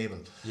of the table,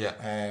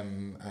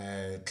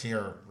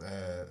 clear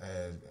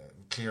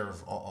clear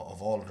of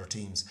all other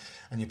teams,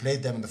 and you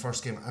played them in the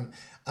first game.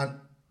 And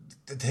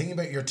the thing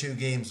about your two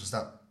games was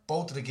that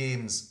both of the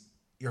games,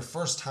 your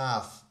first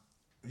half,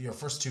 your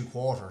first two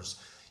quarters,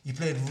 you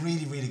played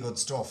really, really good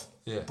stuff.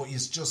 Yeah. But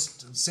it's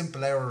just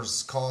simple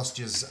errors cost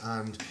you,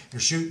 and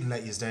your shooting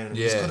let you down. And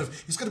you could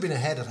have been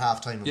ahead at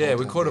half time. Yeah,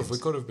 we could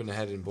have been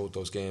ahead in both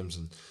those games,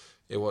 and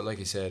it was, like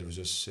you said, it was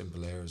just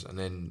simple errors, and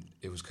then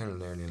it was kind of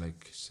nearly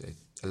like, say,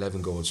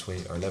 11 goal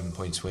swing or 11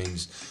 point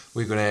swings.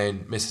 We go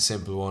down, miss a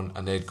simple one,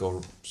 and they'd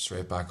go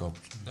straight back up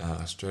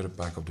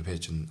the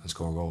pitch and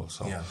score goals.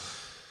 So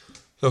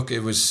look, it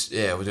was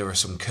there were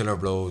some killer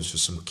blows,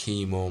 just some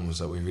key moments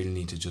that we really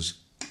need to just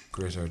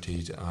grit our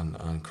teeth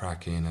and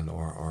crack in, and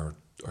or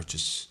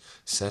just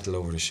settle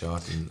over the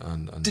shot and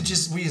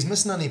were you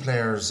missing any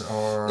players,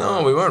 or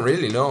no? We weren't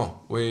really.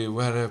 No, we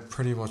had I'm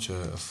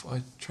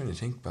trying to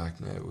think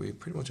back now. We had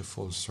pretty much a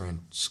full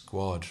strength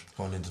squad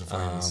going into the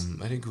finals.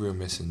 I think we were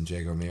missing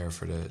Jager Mayer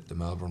for the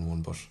Melbourne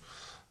one, but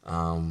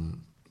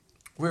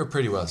we were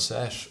pretty well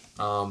set.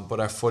 But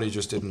our footy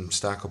just didn't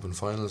stack up in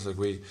finals. Like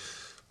we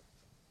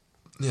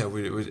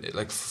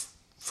like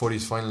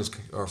footy's finals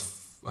or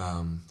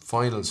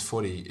finals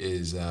footy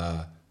is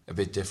a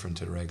bit different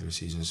to the regular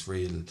season. It's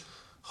real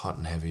hot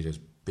and heavy. There's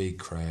big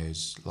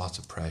crowds, lots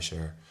of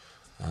pressure.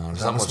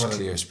 There's not much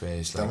clear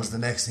space. That was the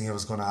next thing I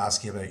was going to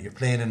ask you about. You're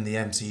playing in the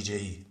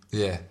MCG.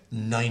 Yeah.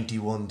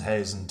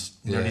 91,000,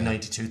 nearly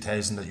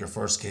 92,000 at your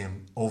first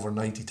game, over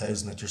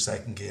 90,000 at your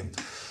second game.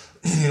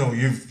 You know,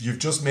 you've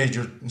just made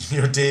your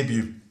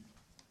debut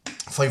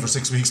 5 or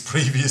 6 weeks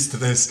previous to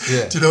this.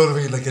 Yeah. Do you know what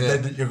I mean? Like, and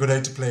then you're going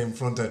out to play in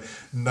front of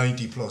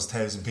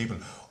 90,000+ people.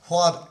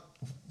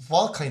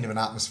 What kind of an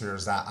atmosphere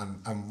is that,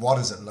 and what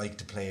is it like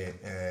to play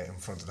in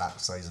front of that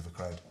size of a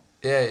crowd?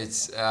 Yeah,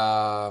 it's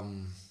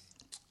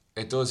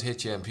it does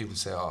hit you, and people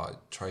say, "Oh,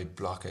 try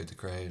block out the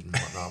crowd and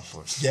whatnot,"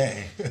 but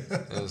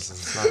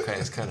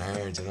it's kind of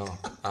hard, you know.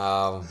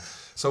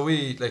 So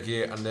we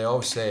and they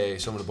always say,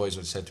 some of the boys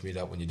would have said to me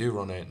that when you do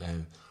run out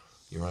now,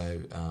 you run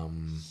out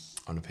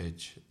on the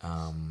pitch,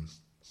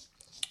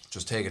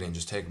 just take it in,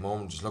 just take a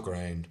moment, just look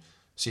around,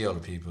 see all the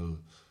people.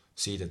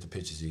 See that the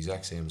pitch is the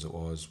exact same as it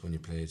was when you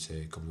played,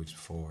 say, a couple of weeks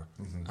before,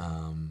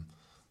 and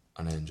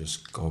then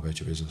just go about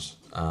your business.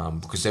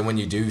 Because then when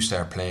you do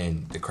start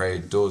playing, the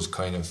crowd does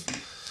kind of,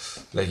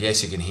 like,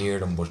 yes, you can hear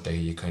them, but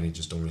you kind of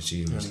just don't really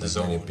see them. It's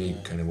like a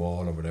big kind of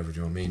wall or whatever,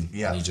 do you know what I mean?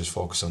 Yeah. And you just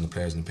focus on the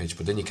players on the pitch.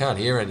 But then you can't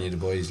hear any of the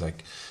boys,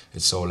 like,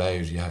 it's so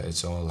loud,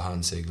 it's all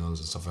hand signals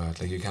and stuff like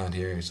that. Like, you can't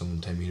hear someone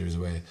 10 metres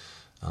away.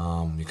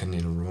 You can't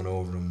even run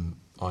over them.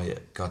 Oh, yeah,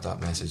 got that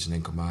message, and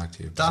then come back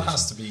to you. That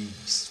has to be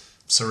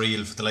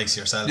surreal for the likes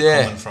of yourself,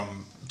 coming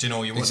from, do you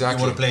know, you would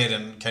have played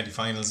in county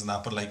finals and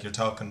that, but like, you're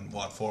talking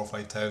 4,000 or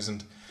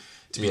 5,000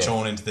 to be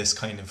thrown into this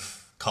kind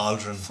of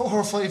cauldron. 4,000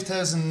 or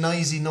 5,000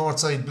 noisy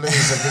Northside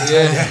Blues, I can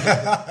tell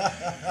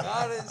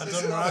you.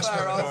 It's not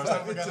far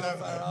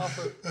off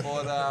it.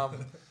 But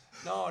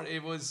no,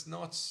 it was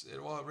nuts. It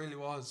really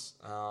was.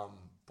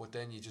 But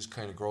then you just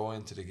kind of grow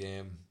into the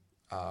game,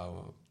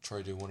 try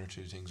to do one or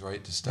two things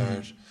right to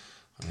start,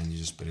 and then you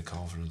just a bit of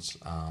confidence.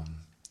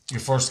 Your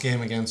first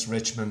game against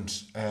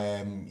Richmond,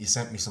 you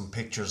sent me some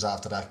pictures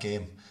after that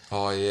game.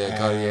 Oh yeah,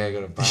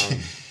 got a bang.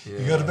 Yeah.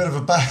 You got a bit of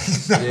a bang.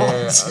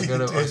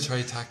 I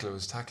tried tackling. I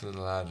was tackling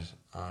a lad,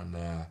 and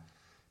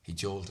he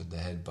jolted the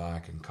head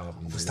back and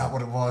caught me. Was that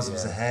what it was? It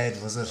was a head,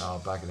 was it?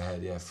 Oh, back of the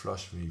head, yeah.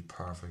 Flushed me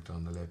perfect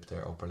on the lip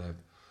there, upper lip.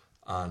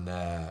 And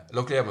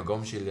luckily I had my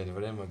gum shield in. If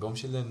I didn't have my gum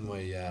shield in,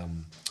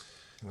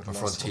 my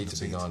front teeth would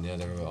be gone. Yeah,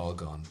 they were all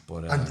gone.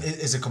 But and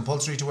is it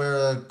compulsory to wear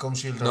a gum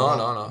shield?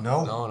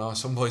 No.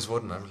 Some boys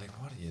wouldn't. I'm like,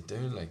 what are you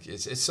doing? Like,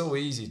 it's so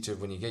easy to,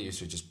 when you get used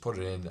to it, just put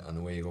it in and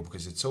away you go,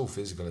 because it's so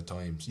physical at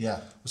times. Yeah.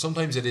 Well,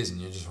 sometimes it isn't.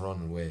 You're just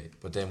running away.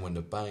 But then when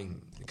the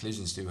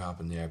collisions do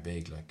happen, they are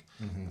big. Like,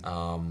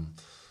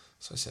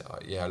 so I said,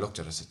 I looked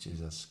at it. I said,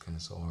 geez, that's kind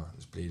of sore.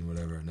 It's bleeding,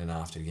 whatever. And then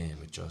after the game,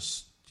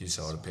 you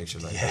saw the picture,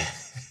 like. Yeah.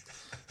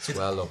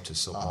 Swell up to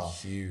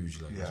something huge,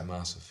 like it was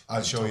massive.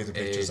 I'll show you the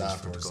pictures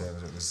afterwards.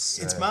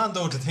 It's mad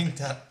though to think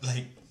that,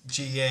 like,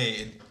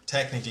 GA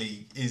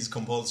technically is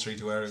compulsory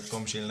to wear a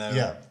gum shield now.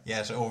 Yeah.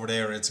 Yet over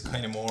there it's a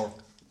kind of more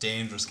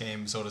dangerous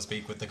game, so to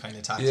speak, with the kind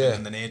of tackling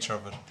and the nature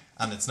of it,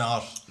 and it's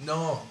not.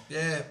 No,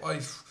 yeah, I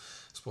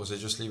suppose I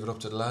just leave it up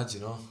to the lads, you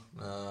know.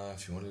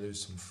 If you want to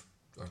lose some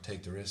or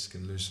take the risk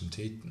and lose some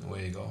teeth,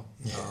 away you go.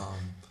 Yeah.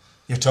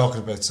 You're talking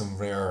about some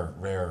rare,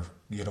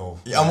 you know.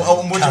 Yeah,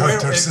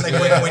 characters.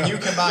 When you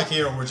came back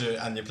here,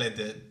 and you played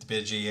the bit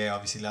of GA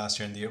obviously last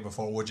year and the year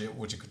before, would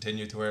you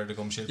continue to wear the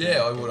gum shield?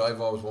 Yeah, I would.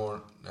 I've always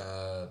worn,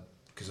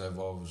 because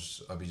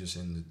I'll be just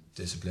in the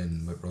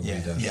discipline with rugby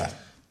that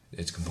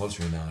it's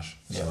compulsory in that,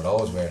 so I'd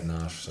always wear it in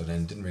that. So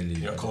then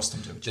you're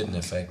accustomed to it. Didn't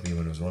affect me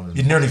when I was running.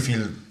 You'd nearly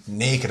feel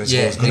naked, I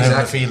suppose, going out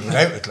on the field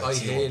without it.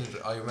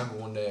 I remember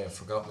one day I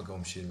forgot my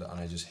gum shield and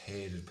I just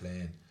hated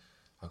playing.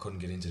 I couldn't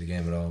get into the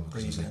game at all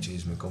because I was like,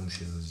 geez, my gum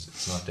shield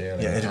it's not there.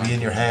 Like, it'd be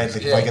in your head,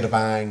 like if I get a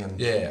bang.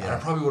 And and I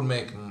probably would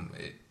make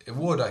it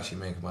would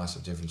actually make a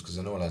massive difference, because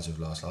I know lads have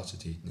lost lots of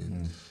teeth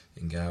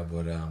in Gab,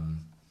 but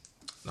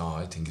no,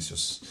 I think it's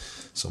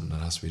just something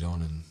that has to be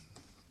done, and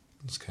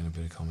it's kind of a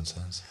bit of common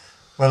sense.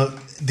 Well,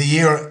 the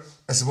year,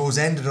 I suppose,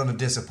 ended on a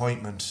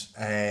disappointment,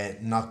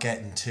 not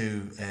getting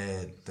to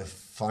the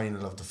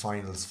final of the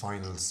finals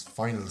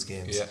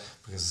games. Yeah.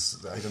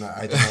 Because I don't know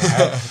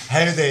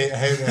how they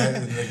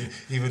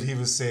like, he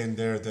was saying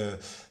there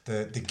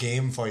the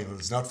game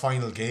finals, not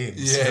final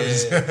games. Yeah.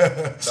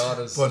 That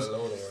is But a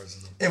load of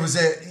words. it was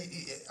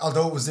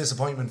although it was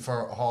disappointment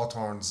for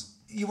Hawthorns,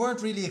 you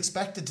weren't really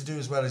expected to do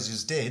as well as you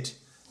did.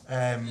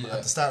 At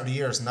the start of the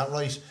year, isn't that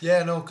right?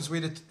 Yeah, no, because we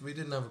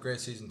didn't have a great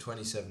season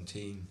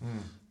 2017.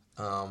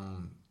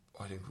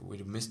 I think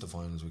we'd missed the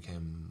finals. We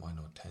came,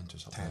 10th or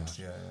something. 10th,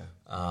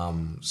 yeah.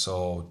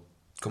 So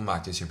come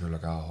back this year, people are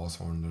like,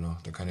 Hawthorn,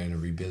 they're kind of in a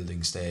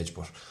rebuilding stage,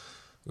 but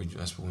we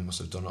must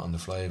have done it on the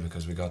fly,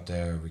 because we got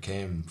there, we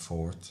came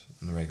 4th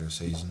in the regular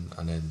season,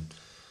 and then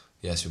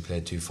yes, we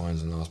played 2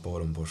 finals and lost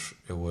both of them, but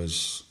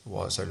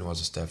it certainly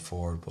was a step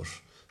forward, but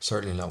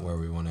certainly not where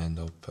we want to end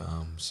up.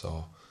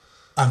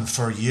 And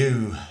for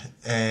you,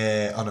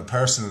 on a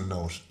personal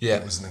note,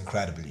 it was an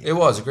incredible year. It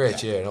was a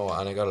great year,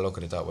 and I got to look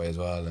at it that way as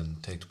well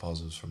and take the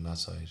positives from that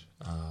side.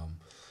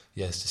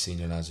 Yes, the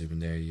senior lads who've been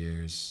there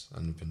years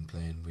and have been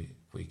playing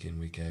week in,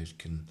 week out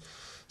can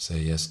say,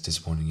 yes,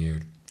 disappointing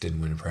year,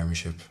 didn't win a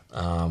premiership.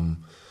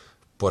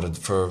 But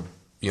for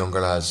younger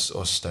lads,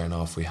 us starting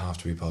off, we have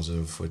to be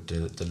positive with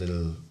the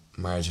little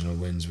marginal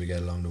wins we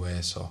get along the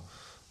way. So,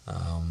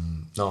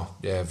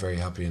 very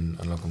happy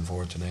and looking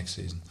forward to next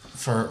season.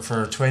 For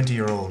a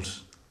 20-year-old,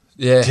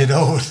 yeah, you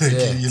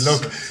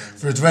look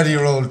for a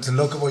 20-year-old to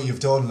look at what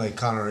you've done, like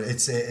Conor.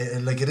 It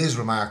is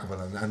remarkable,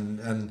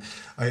 and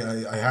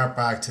I hark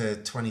back to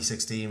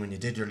 2016 when you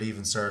did your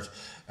Leaving Cert,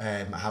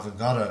 having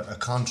got a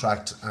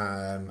contract,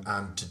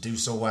 and to do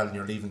so well in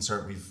your Leaving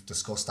Cert. We've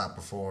discussed that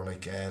before,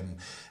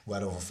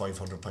 well over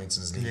 500 points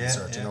in his Leaving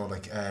Cert.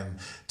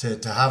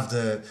 To have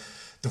the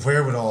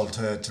wherewithal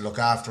to look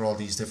after all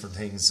these different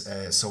things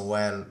so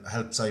well,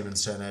 help Simon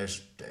stand out,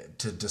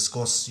 to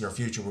discuss your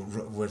future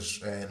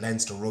with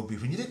Leinster Rugby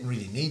when you didn't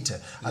really need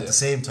to at the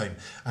same time,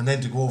 and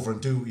then to go over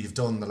and do what you've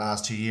done the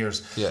last 2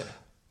 years,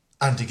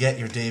 and to get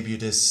your debut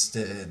the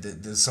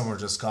summer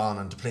just gone,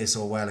 and to play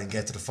so well and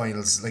get to the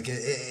finals,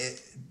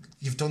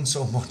 you've done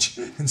so much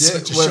in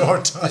such a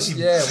short time.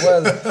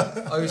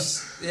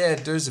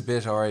 There's a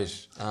bit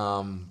alright,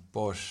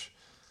 but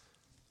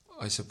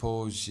I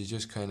suppose you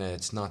just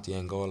it's not the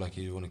end goal.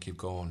 You want to keep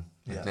going.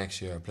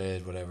 Next year I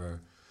played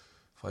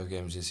 5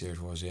 games this year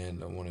towards the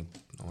end. I want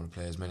to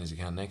play as many as I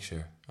can next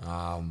year.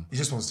 He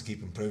just wants to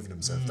keep improving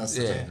himself. That's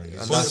the thing.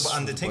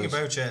 And the thing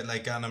about you,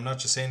 and I'm not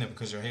just saying it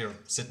because you're here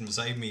sitting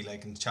beside me,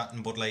 and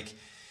chatting, but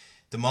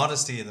the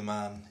modesty of the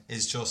man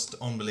is just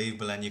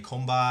unbelievable. And you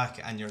come back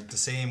and you're the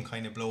same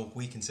kind of bloke.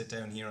 We can sit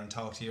down here and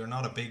talk to you. You're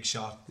not a big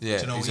shot,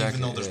 exactly,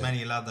 even though there's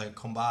many lads that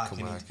come back.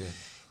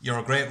 You're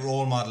a great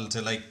role model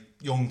to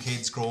young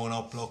kids growing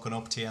up, looking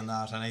up to you and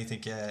that, and I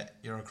think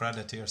you're a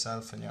credit to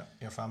yourself and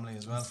your family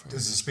as well.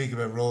 As you speak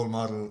about role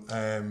model,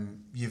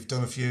 you've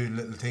done a few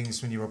little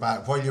things when you were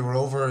back. While you were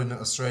over in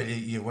Australia,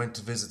 you went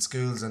to visit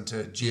schools and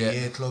to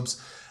GAA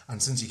clubs,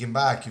 and since you came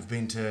back, you've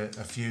been to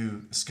a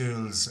few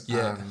schools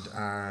and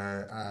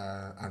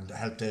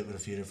helped out with a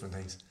few different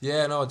things.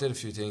 Yeah, no, I did a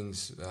few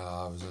things.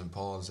 I was in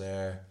Paul's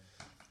there.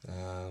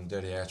 They're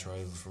the arch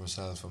rival for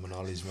myself. I'm an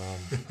Ollie's man.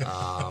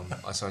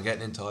 So I'm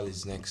getting into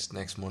Ollie's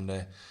next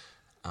Monday.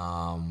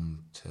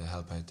 To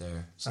help out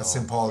there. That's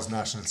St. Paul's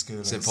National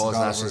School. St. Paul's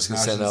National School,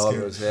 St.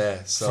 Albert,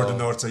 yeah. So, for the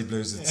Northside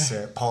Blues, it's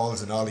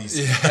Paul's and Ollie's.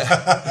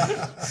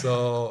 Yeah.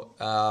 So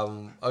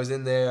I was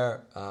in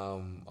there.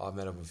 I've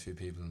met up with a few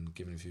people and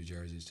given a few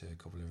jerseys to a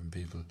couple of different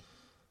people.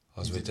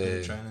 You did a bit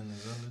of training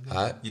as well,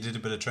 didn't you? You did a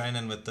bit of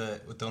training with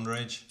the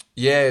underage?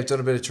 Yeah, I've done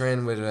a bit of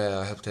training with,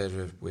 I helped out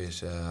with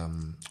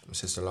my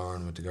sister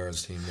Lauren with the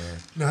girls team there.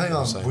 Now hang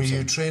on, were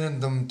you training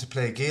them to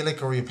play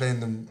Gaelic, or were you training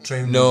them to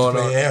play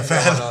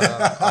AFL?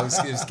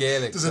 No. It was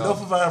Gaelic. There's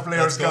enough of our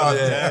players gone.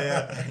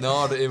 Yeah.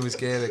 No, it was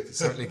Gaelic,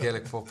 certainly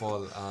Gaelic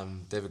football.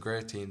 They have a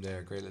great team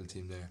there, great little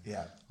team there.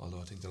 Yeah. Although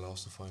I think they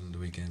lost the final the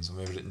weekend, so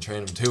maybe didn't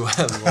train them too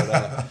well.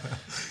 But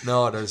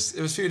no, it was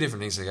a few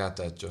different things like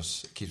that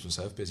just keeps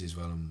myself busy as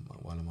well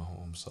while I'm at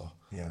home. So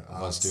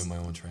I was doing my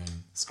own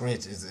training. It's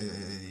great.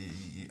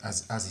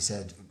 As he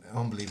said,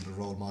 unbelievable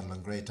role model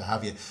and great to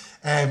have you.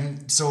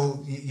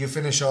 So you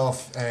finish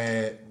off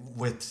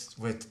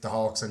with the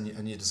Hawks,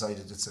 and you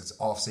decided it's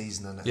off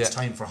season and it's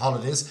time for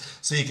holidays.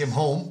 So you came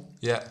home.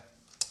 Yeah.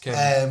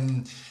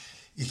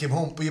 You came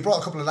home, but you brought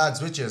a couple of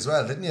lads with you as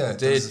well, didn't you? I did.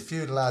 There's a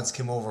few of the lads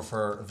came over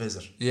for a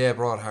visit. Yeah, I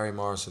brought Harry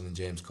Morrison and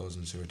James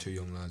Cousins, who are 2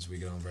 young lads we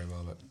get on very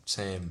well with.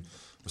 Same,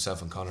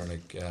 myself and Conor,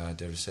 they're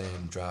the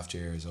same draft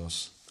year as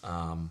us.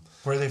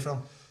 Where are they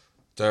from?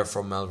 They're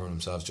from Melbourne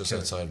themselves, just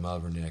outside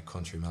Melbourne,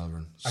 country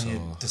Melbourne. And you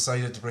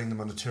decided to bring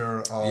them on a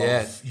tour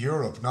of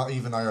Europe, not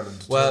even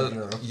Ireland.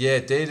 Europe. Yeah,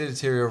 they did a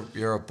tour of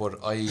Europe, but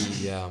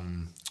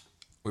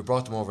we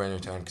brought them over in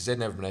return because they'd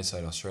never been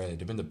outside Australia.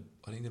 They've been to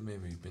I think they've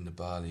maybe been to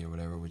Bali or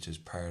whatever, which is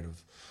part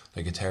of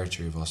like a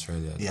territory of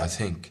Australia. Yeah. I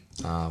think.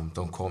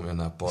 Don't quote me on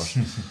that, but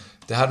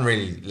they hadn't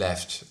really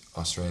left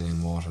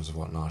Australian waters or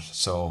whatnot.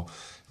 So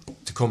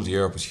to come to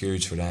Europe was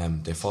huge for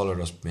them. They followed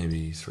us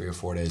maybe 3 or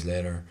 4 days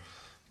later.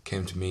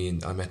 Came to me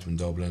and I met them in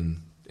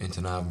Dublin,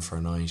 into Navan for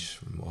a night.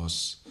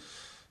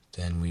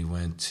 Then we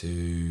went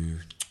to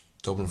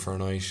Dublin for a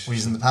night. Were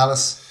you in the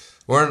Palace?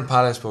 We weren't in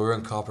Palace, but we were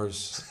in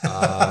Coppers.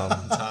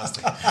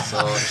 Fantastic. So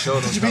I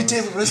showed Did you them meet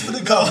David Risman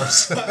in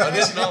Coppers? I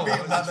didn't know. Beat I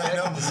him was that night expecting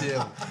up. to see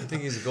him. I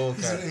think he's a goal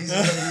He card.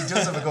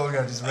 does have a goal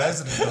guard. He's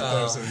resident up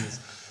there, so he is.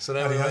 So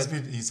then And we he has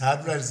went, been, he's had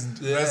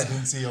Yeah.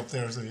 residency up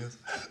there, so he is.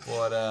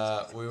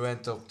 but we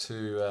went up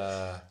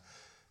to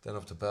then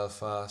up to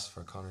Belfast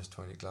for Connor's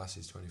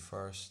Glassey's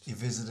 21st. He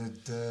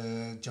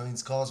visited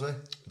Giants Causeway.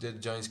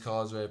 Did Giants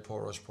Causeway,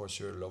 Port Rush, Port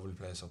Stewart, a lovely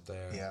place up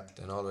there. Yeah.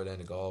 Then all the way down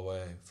to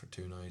Galway for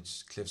 2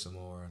 nights, Cliffs of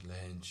Moher,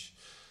 Lahinch,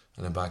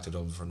 and then back to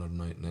Dublin for another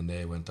night. And then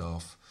they went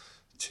off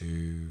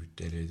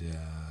they did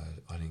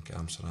I think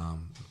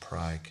Amsterdam and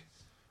Prague.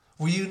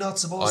 Were you not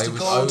supposed to I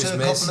go was to a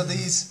meant- couple of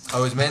these? I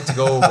was meant to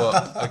go,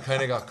 but I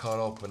kind of got caught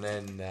up, and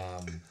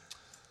then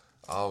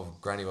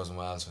Granny wasn't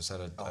well, so I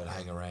said I'd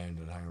hang around,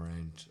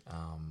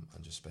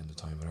 and just spend the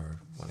time with her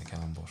when I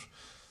can. But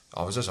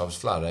I was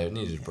flat out. I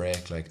needed a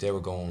break. Like they were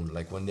going,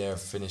 like when they're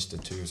finished the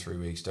 2 or 3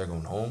 weeks, they're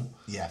going home.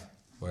 Yeah.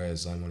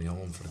 Whereas I'm only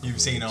home for. You've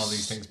seen all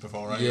these things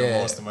before, right? Or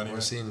Yeah, most of them anyway.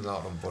 I've seen a lot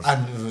of them, but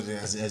And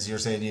as you're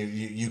saying,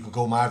 you could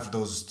go mad for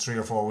those 3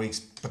 or 4 weeks,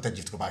 but then you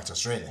have to go back to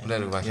Australia.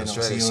 then go back to You know,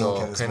 Australia. you So don't I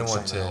get as kind of much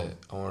want time at home.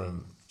 to. I want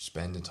to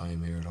spend the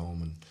time here at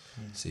home and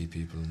see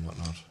people and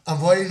whatnot.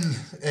 And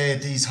while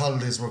these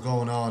holidays were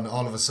going on,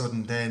 all of a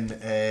sudden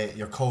then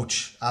your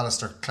coach,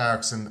 Alistair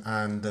Clarkson,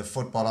 and the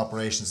football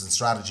operations and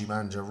strategy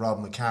manager,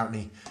 Rob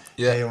McCartney,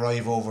 Yeah. they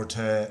arrive over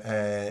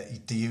to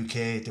the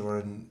UK. They were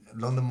in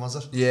London, was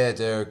it? Yeah,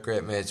 they're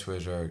great mates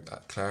with,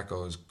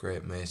 Clarko is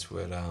great mates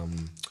with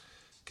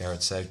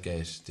Gareth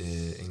Southgate,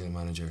 the England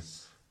manager,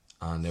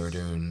 and they were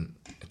doing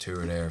a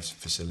tour of their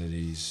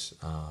facilities.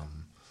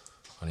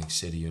 I think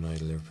City,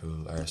 United,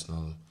 Liverpool,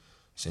 Arsenal,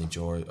 St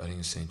George. I think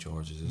it's St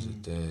George's, is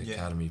it the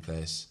academy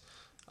place?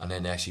 And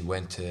then they actually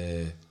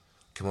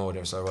come over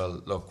there and said,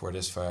 "Well, look, we're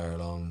this far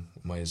along.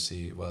 We might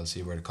see where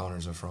the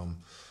Connors are from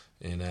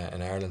in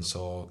Ireland."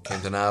 So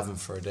came to Navan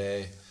for a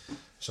day.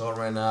 Showed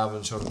them around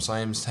Navan, showed them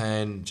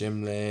Simonstown,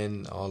 Jim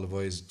Lane, all the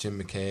boys, Jim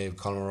McCabe,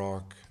 Colin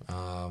O'Rourke.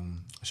 I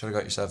should have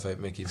got yourself out,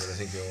 Mickey, but I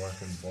think you were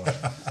working.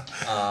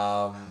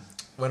 But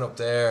went up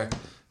there,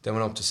 then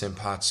went up to St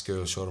Pat's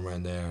School, showed them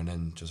around there, and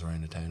then just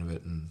around the town a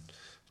bit, and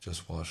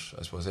just what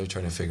I suppose they were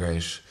trying to figure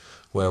out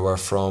where we're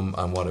from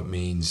and what it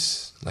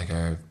means, like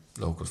our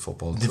local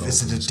football. They club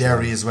visited and stuff.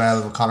 Derry as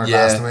well. Conor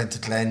Yeah. Glaston went to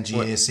Glen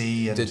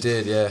GAC. And They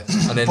did, yeah.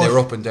 And then But- they were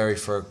up in Derry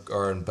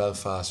or in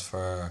Belfast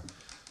for.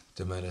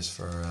 They met us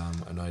for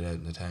a night out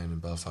in the town in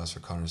Belfast for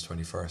Connor's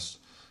 21st,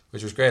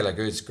 which was great. Like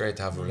it's great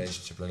to have a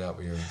relationship like that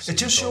with your. It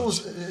just senior shows,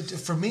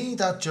 coach. for me,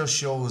 that just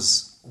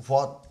shows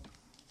what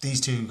these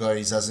two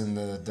guys, as in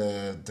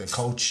the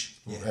coach,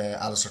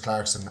 Alistair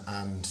Clarkson,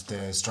 and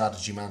the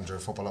strategy manager,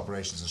 football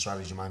operations and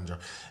strategy manager,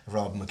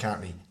 Rob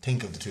McCartney,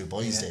 think of the two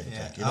boys, David.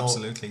 Yeah, Like, you know,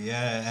 absolutely.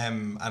 Yeah,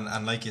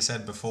 and like you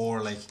said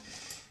before, like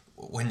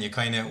when you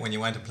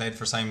went and played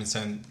for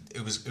Simonstown,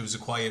 it was a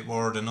quiet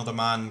word. Another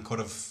man could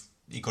have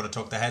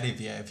took the head of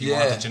you if he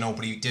Yeah. wanted,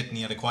 but he didn't.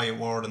 He had a quiet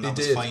word, and He that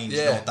was did, fine.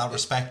 yeah. That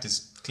respect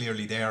is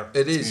clearly there.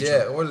 It It's is, mutual.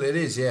 yeah. Well, it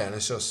is, yeah, and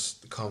it's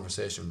just the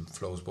conversation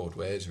flows both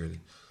ways,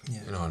 really.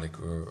 Yeah. You know, like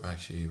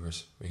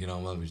we get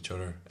on well with each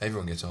other.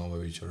 Everyone gets on well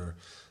with each other,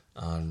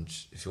 and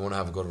if you want to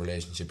have a good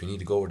relationship, you need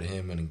to go over to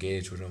him and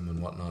engage with him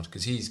and whatnot,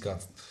 because he's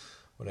got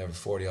whatever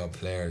 40 odd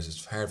players.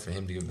 It's hard for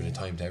him to give a bit of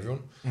time to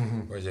everyone.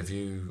 Whereas if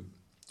you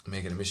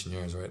make it a mission,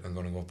 yours, right, I'm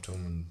going to go up to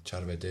him and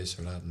chat about this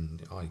or that,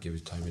 and I give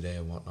it time of day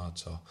and whatnot.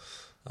 So.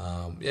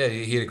 Yeah,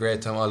 he had a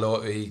great time,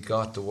 although he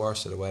got the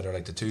worst of the weather.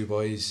 Like the two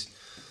boys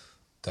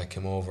that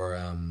came over,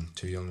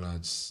 2 young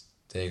lads,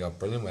 they got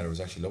brilliant weather. It was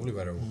actually lovely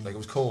weather. Like it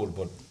was cold,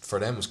 but for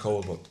them it was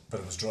cold, but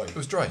it was dry. it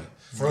was dry.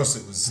 For us,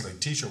 it was like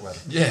t-shirt weather.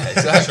 Yeah,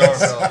 exactly.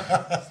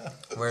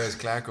 So, whereas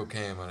Clarko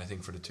came, and I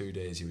think for the 2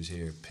 days he was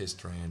here,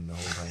 pissed rain the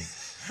whole time.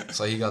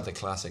 So he got the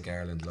classic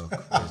Ireland look,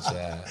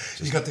 which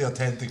You got the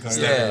authentic Irish.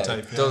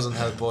 stereotype, yeah. doesn't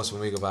help us when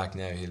we go back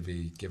now. He'll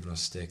be giving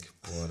us stick,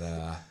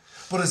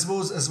 But I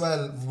suppose as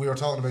well, we were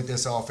talking about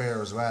this off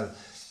air as well.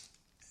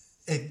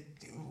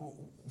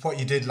 What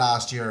you did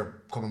last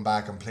year, coming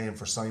back and playing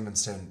for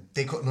Simonstown,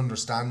 they couldn't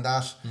understand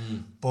that.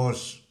 But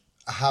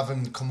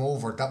having come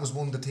over, that was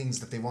one of the things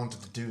that they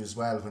wanted to do as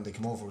well when they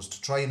came over, was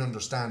to try and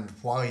understand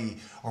why,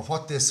 or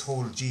what this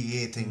whole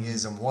GA thing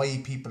is, and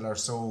why people are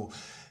so,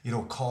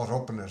 caught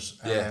up in it.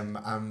 Yeah.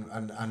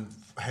 And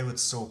how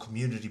it's so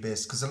community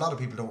based, because a lot of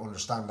people don't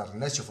understand that.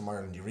 Unless you're from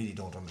Ireland, you really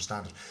don't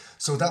understand it.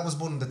 So that was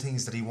one of the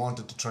things that he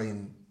wanted to try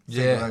and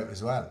figure out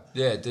as well.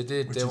 Yeah, they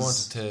did. Which They is-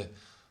 wanted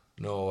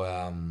to know,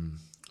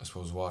 I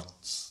suppose,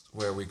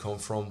 where we come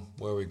from,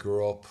 where we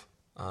grew up.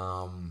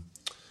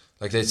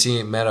 Like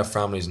they'd met our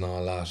families and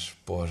all that,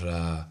 but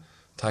to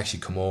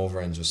actually come over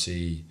and just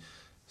see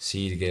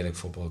see the Gaelic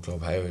Football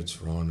Club, how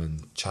it's run,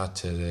 and chat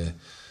to the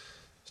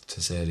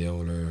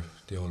older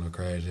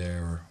crowd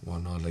there or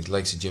whatnot. Like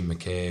likes of Jim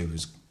McKay,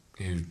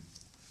 who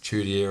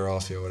chewed the ear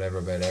off you or whatever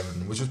about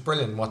Everton, which was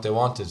brilliant. What they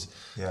wanted,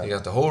 They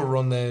got the whole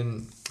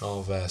rundown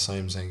of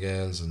Simon St.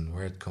 Gales and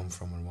where it come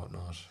from and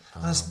whatnot.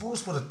 And I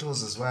suppose what it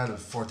does as well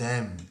for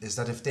them is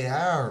that if they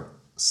are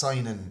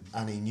signing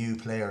any new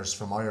players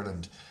from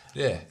Ireland,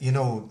 you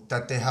know,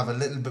 that they have a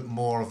little bit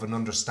more of an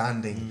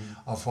understanding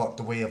of what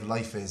the way of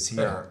life is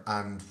here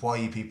and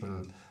why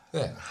people.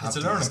 It's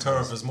a learning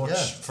curve as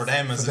much for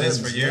them as it is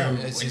for you.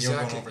 It's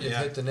exactly, you've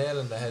hit the nail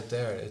on the head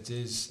there. It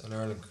is a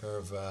learning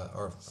curve, a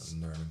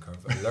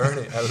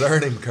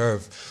learning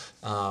curve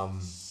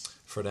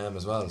for them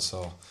as well.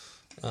 So,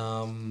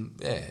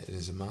 it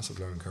is a massive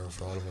learning curve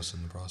for all of us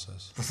in the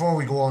process. Before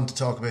we go on to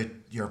talk about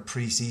your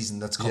pre-season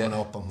that's coming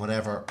up and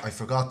whatever, I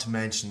forgot to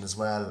mention as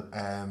well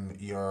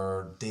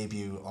your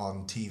debut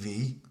on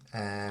TV.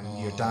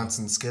 Your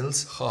dancing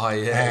skills. Ty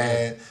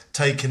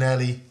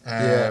Kennelly,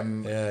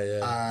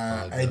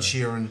 Ed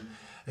Sheeran.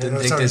 Ty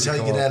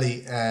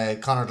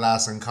Kennelly, Conor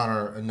Glass and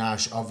Conor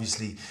Nash,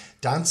 obviously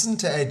dancing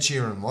to Ed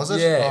Sheeran, was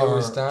it? Yeah, it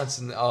was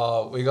dancing.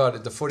 We got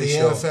it, the footy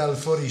show. The AFL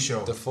footy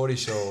show. The footy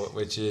show,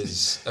 which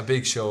is a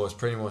big show. It's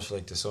pretty much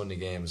like the Sunday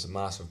game. It's a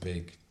massive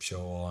big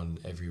show on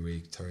every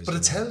week, Thursday. But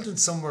it's held in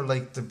somewhere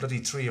like the bloody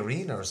Three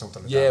Arena or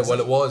something like that. Yeah, well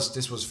it was.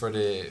 This was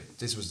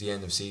the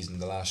end of season,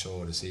 the last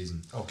show of the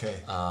season.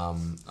 Okay.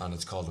 And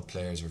it's called the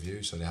Players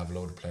Review, so they have a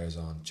load of players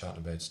on chatting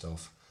about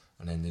stuff,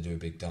 and then they do a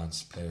big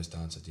players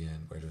dance at the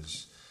end where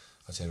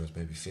I'd say there was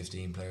maybe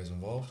 15 players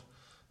involved.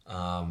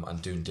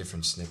 And doing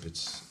different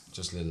snippets,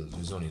 just little. It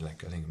was only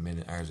like I think a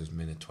minute. Ours was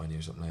minute 20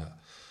 or something like that.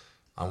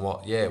 And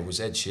it was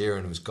Ed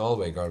Sheeran. It was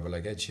Galway girl, but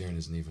like Ed Sheeran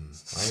isn't even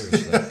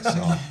Irish. Like,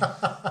 so,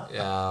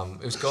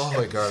 it was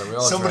Galway girl. And we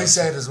all somebody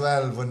said as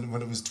well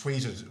when it was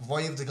tweeted,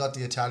 why have they got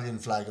the Italian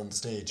flag on the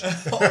stage? It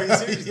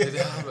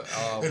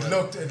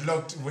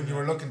looked when you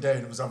were looking down.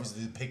 It was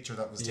obviously the picture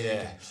that was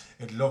taken.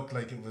 It looked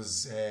like it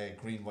was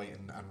green, white,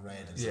 and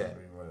red.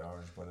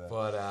 Orange,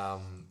 but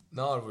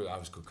no, I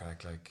was good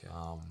crack. Like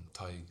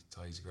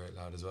Ty's a great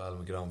lad as well, and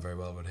we get on very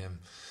well with him.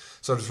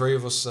 So the three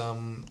of us,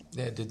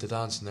 did the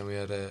dance, and then we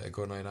had a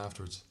good night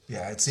afterwards.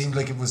 Yeah, it seemed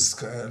like it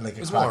was like it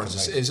was more. It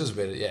was just a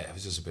bit. It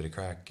was just a bit of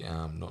crack.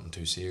 Nothing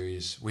too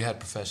serious. We had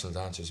professional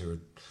dancers who were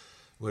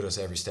with us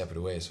every step of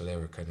the way, so they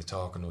were kind of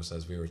talking to us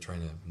as we were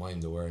trying to mime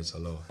the words.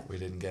 Although we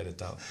didn't get it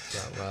that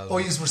well. Oh,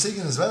 you were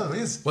singing as well,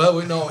 yes? Well,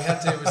 we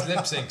had to. It was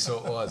lip sync, so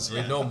it was. We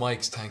had no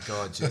mics, thank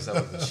God. Jeez, that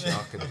would have been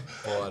shocking.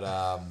 But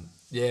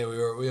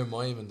we were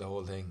miming the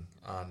whole thing,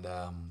 and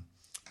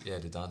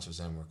the dancers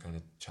then were kind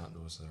of chatting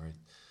to us, right?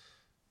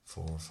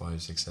 4,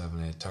 5, 6,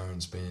 7, 8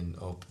 turn, spin,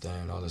 up,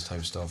 down, all this type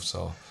of stuff.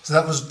 So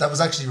that was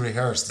actually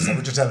rehearsed. Is that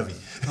what you're telling me?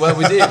 Well,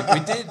 we did.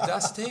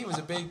 That's the thing.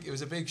 It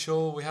was a big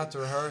show. We had to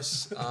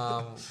rehearse.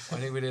 I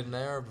think we did an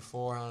hour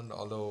beforehand.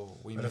 Although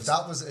if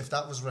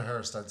that was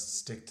rehearsed, I'd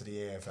stick to the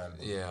AFL.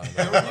 Yeah,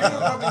 you were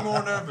probably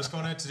more nervous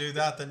going out to do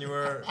that than you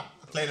were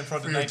playing in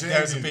front of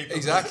 90,000 people.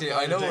 Exactly.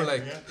 I know.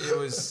 It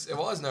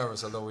was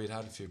nervous. Although we'd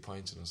had a few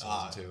pints in us, so it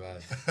wasn't too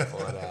bad.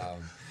 But.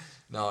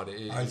 No,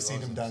 I've seen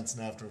him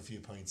dancing after a few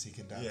pints. He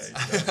can dance.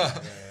 Yeah.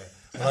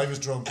 Well, I was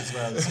drunk as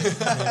well.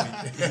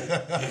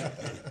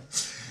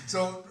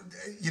 So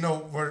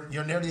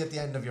you're nearly at the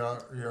end of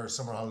your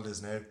summer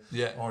holidays now,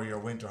 or your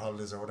winter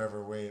holidays, or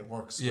whatever way it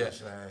works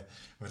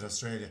with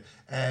Australia.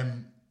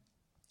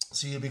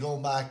 So you'll be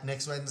going back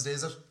next Wednesday,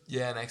 is it?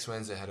 Yeah, next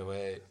Wednesday head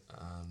away,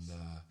 and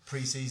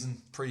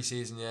pre-season.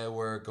 Yeah,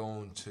 we're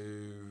going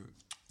to.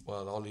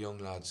 Well, all the young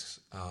lads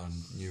and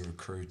new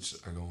recruits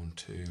are going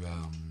to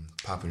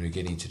Papua New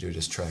Guinea to do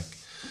this trek,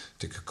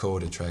 the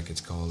Kokoda trek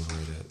it's called, where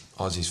the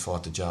Aussies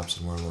fought the Japs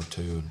in World War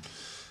II. And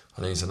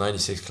I think it's a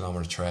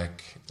 96-kilometre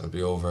trek. It'll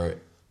be over,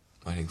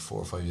 I think, 4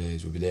 or 5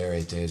 days. We'll be there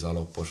 8 days all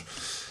up, but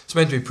it's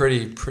meant to be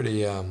pretty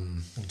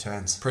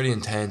intense. Pretty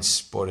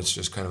intense, but it's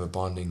just kind of a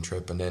bonding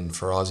trip. And then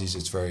for Aussies,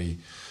 it's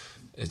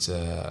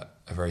a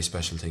very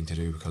special thing to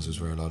do, because it was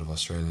where a lot of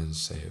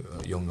Australians,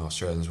 young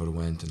Australians, would have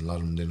went, and a lot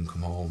of them didn't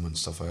come home and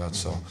stuff like that.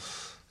 So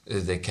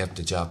they kept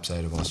the Japs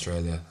out of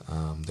Australia.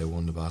 They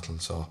won the battle.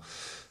 So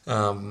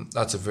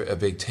that's a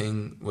big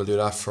thing. We'll do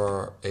that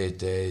for 8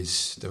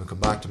 days. Then we come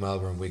back to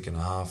Melbourne, week and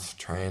a half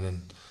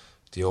training.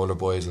 The older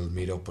boys will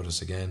meet up with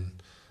us again,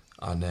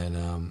 and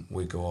then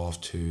we go off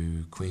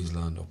to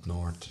Queensland up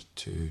north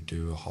to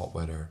do a hot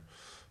weather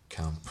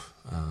camp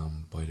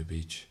by the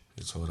beach.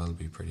 So that'll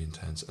be pretty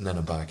intense, and then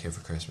I'm back here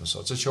for Christmas. So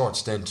it's a short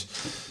stint,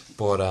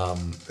 but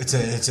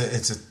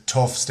it's a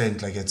tough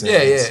stint. Like it's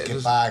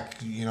get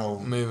back,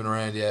 moving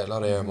around. Yeah, a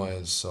lot of air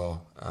miles. So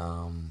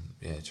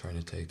trying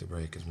to take the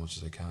break as much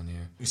as I can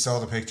here. We saw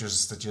the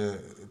pictures that you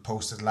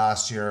posted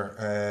last year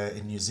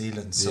in New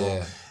Zealand.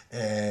 So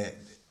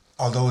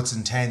although it's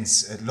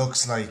intense, it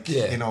looks like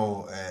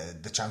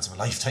the chance of a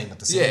lifetime at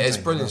the same time. Yeah, it's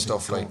brilliant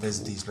stuff. Like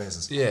visit these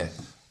places. Yeah,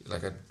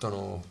 like I don't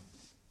know.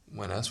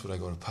 When else would I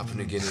go to Papua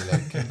New Guinea?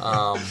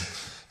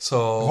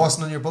 So it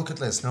wasn't on your bucket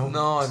list, no?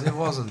 No, it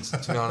wasn't.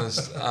 To be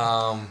honest,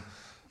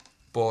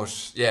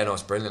 But yeah, no,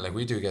 it's brilliant. Like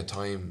we do get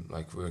time.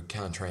 Like we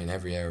can't train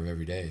every hour of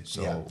every day,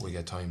 so we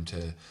get time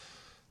to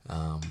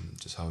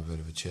just have a bit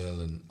of a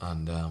chill and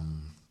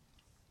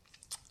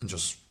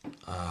just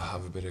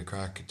have a bit of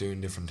crack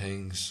doing different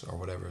things or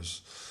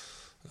whatever's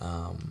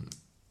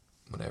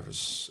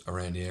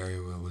around the area.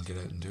 We'll get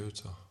out and do it.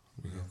 So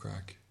we go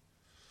crack.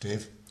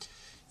 Dave,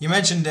 you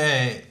mentioned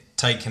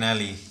Ty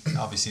Kennelly,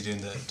 obviously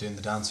doing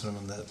the dance with him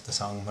and the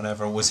song and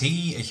whatever. Was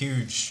he a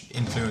huge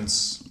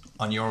influence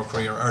on your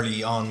career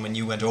early on when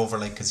you went over?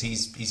 Like, because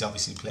he's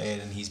obviously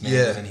played and he's made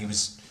it, and he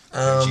was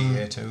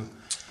GA too.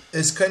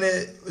 It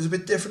was a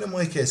bit different in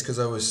my case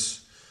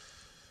because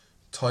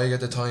Ty at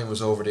the time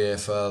was over the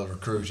AFL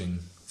recruiting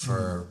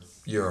for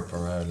Europe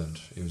or Ireland.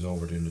 He was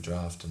over doing the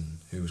draft and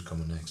who was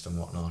coming next and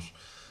whatnot,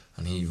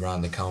 and he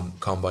ran the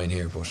combine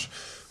here. But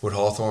with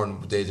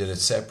Hawthorn, they did it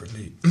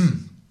separately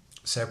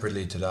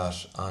to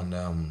that,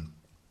 and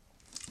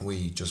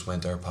we just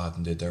went our path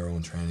and did their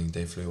own training.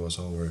 They flew us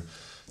over,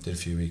 did a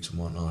few weeks and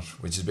whatnot,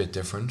 which is a bit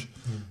different.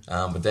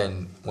 But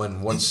then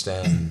once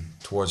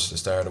towards the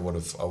start, I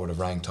would have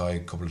rang Ty a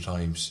couple of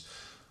times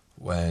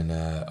when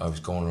I was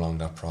going along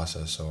that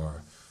process,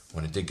 or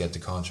when I did get the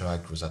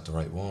contract, was that the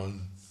right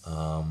one?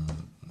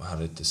 Had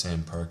it the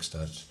same perks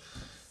that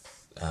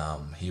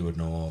he would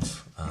know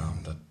of,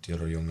 that the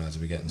other young lads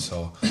would be getting.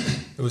 So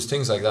it was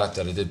things like that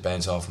I did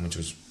bounce off him, which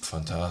was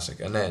fantastic.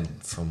 And then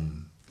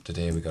from the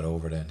day we got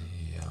over, then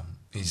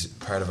he's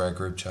part of our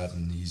group chat,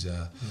 and he's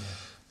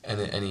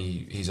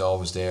he's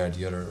always there at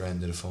the other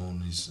end of the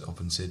phone. He's up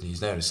in Sydney.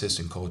 He's now an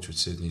assistant coach with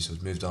Sydney, so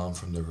he's moved on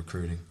from the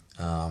recruiting.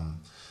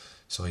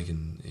 So he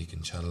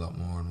can chat a lot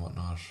more and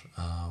whatnot.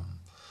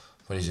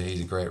 But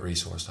he's a great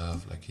resource to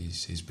have. Like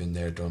he's been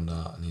there, done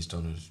that, and he's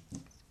done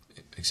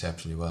it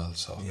exceptionally well.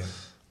 So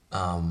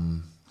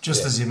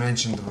just as you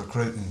mentioned the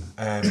recruiting,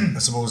 I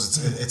suppose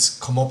it's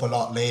come up a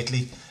lot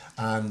lately,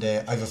 and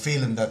I have a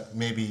feeling that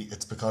maybe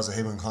it's because of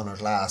him and Conor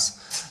Glass,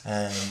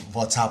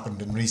 what's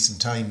happened in recent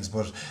times.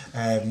 But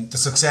the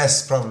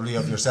success probably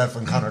of yourself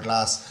and Conor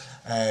Glass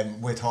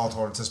with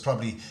Hawthorns has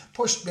probably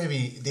pushed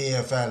maybe the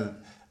AFL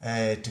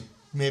to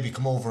maybe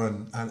come over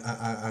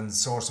and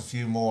source a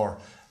few more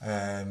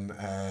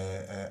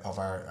of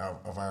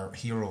our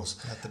heroes.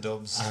 Get the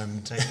dubs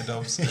and take the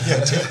dubs.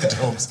 Yeah, take the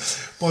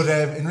dubs. But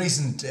in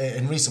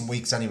recent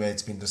weeks anyway,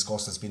 it's been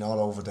discussed. It's been all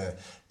over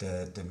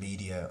the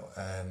media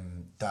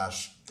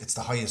that it's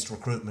the highest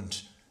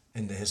recruitment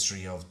in the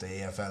history of the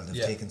AFL.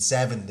 They've taken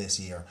 7 this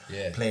year,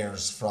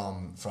 players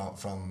from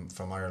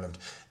Ireland.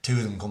 2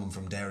 of them coming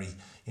from Derry.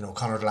 You know,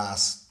 Conor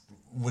Glass,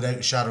 without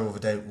a shadow of a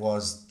doubt,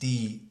 was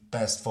the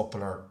best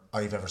footballer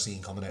I've ever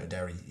seen coming out of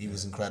Derry. He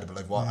was incredible.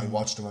 I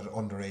watched him at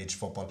underage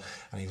football,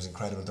 and he was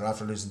incredible. They're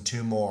after losing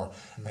 2 more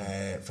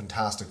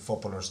fantastic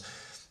footballers.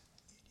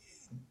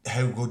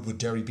 How good would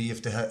Derry be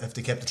if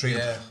they kept the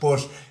trio?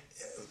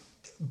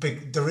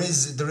 But there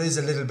is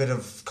a little bit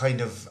of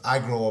kind of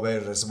aggro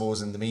about it, I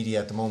suppose, in the media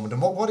at the moment.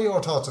 And what are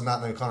your thoughts on that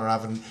now, Conor?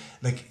 Having,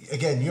 like,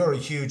 again, you're a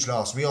huge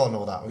loss. We all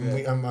know that.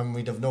 And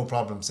we'd have no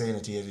problem saying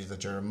it to you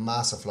that you're a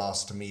massive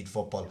loss to Meath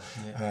football.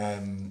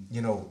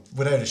 You know,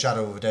 without a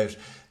shadow of a doubt,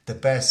 the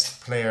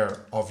best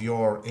player of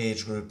your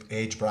age group,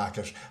 age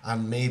bracket,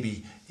 and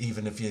maybe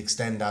even if you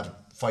extend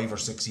that 5 or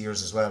 6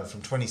 years as well,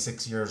 from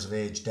 26 years of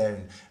age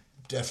down,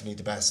 definitely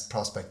the best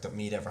prospect that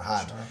Meath ever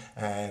had.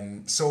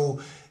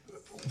 So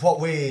what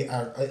way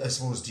I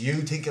suppose do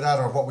you think of that,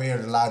 or what way are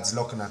the lads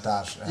looking at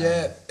that?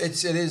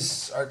 It is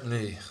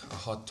certainly a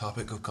hot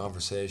topic of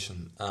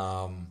conversation.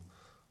 I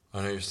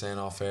know you're saying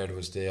off air there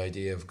was the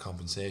idea of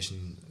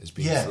compensation is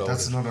being floated.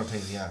 That's another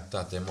thing.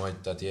 That the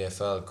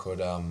AFL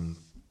could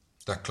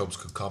that clubs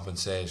could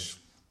compensate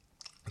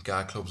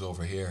GAA clubs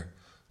over here.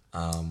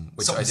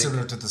 Which something I think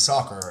similar to the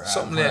soccer.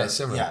 Similar.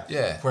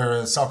 Where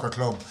a soccer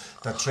club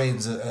that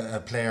trains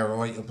a player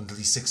right up until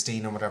he's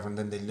 16 or whatever, and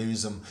then they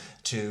lose him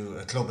to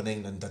a club in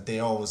England, that they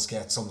always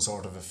get some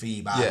sort of a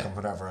fee back and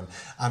whatever.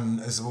 And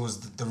I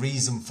suppose the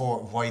reason for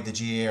why the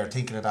GAA are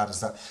thinking of that is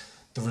that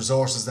the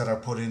resources that are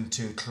put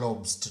into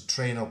clubs to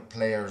train up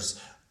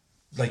players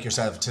like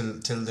yourself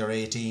till they're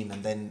 18,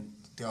 and then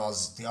the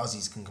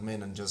Aussies can come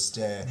in and just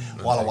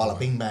walla walla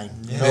bing bang.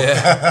 You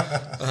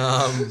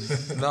know?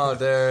 No,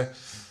 they're.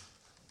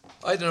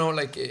 I don't know.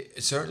 Like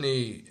it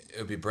certainly, it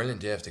would be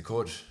brilliant if they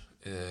could,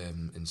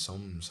 in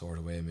some sort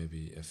of way,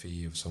 maybe a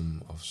fee of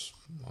some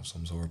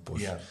sort.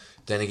 But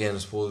then again, I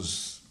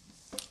suppose,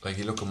 like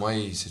you look at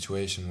my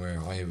situation where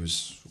I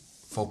was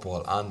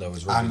football and I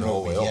was rugby the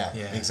whole way up.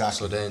 Yeah,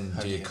 exactly. So then,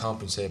 do you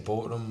compensate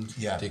both of them?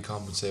 Yeah. Do you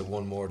compensate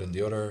one more than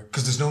the other?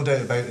 Because there's no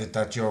doubt about it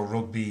that your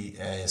rugby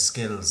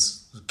skills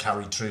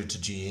carry through to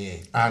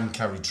GAA and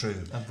carry through to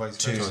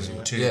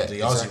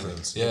the Aussie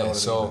rules. Yeah, you know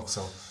so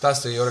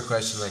that's the other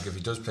question. Like, if he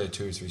does play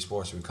 2 or 3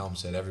 sports, we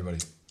compensate everybody.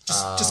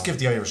 Just give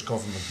the Irish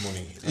government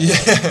money.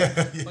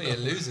 Well, you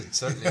lose it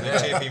certainly.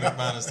 JP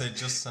McManus did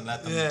just and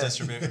let them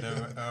distribute it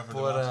over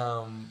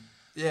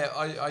the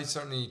I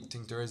certainly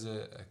think there is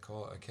a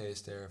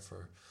case there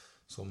for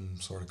some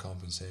sort of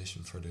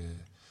compensation for the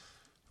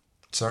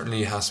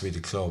certainly has to be the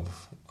club.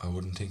 I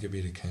wouldn't think it'd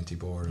be the county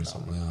board or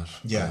something like that.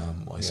 Yeah.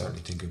 I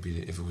certainly think it'd be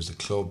if it was the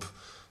club.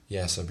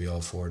 Yes, I'd be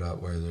all for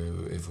that. Whether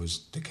if it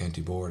was the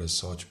county board as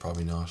such,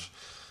 probably not.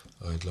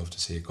 I'd love to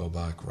see it go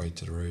back right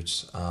to the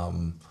roots.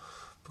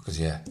 Because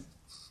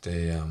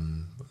they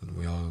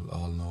we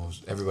all know,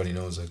 everybody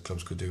knows that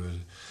clubs could do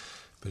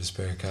a bit of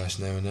spare cash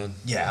now and then.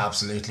 Yeah,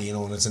 absolutely.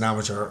 And it's an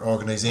amateur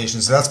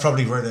organisation, so that's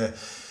probably where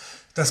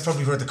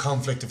the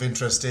conflict of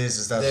interest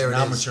is that there an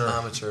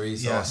amateur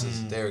ethos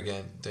is there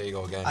again. There you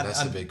go again.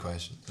 That's the big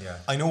question. Yeah,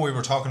 I know we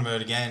were talking about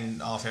it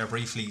again off air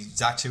briefly.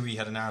 Zach Toohey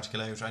had an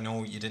article out. I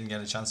know you didn't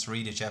get a chance to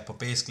read it yet, but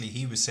basically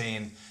he was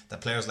saying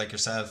that players like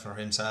yourself or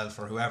himself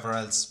or whoever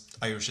else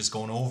Irish is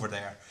going over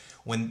there,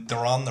 when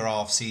they're on their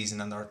off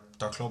season and their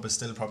club is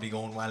still probably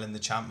going well in the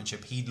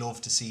championship, he'd love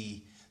to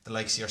see the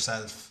likes of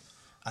yourself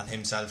and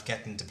himself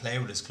getting to play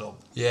with his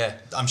club. Yeah,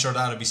 I'm sure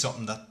that would be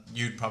something that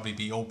you'd probably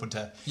be open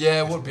to. Yeah,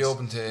 I would be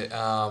open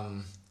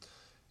to.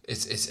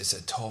 It's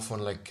a tough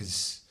one, like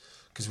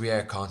because we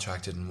are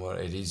contracted and what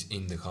it is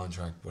in the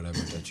contract,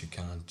 whatever that you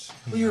can't.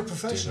 Well, you're a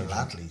professional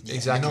athlete,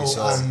 exactly. You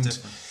know, and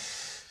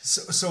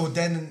so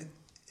then.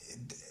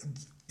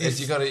 If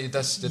you got to,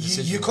 that's the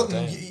decision. You couldn't,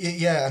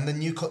 and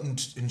then you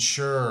couldn't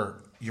insure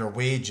your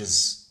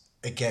wages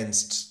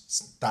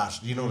against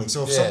that. You know, like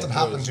so if something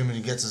happened to him and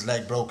he gets his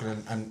leg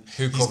broken and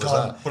who he's covers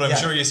gone, that? But I'm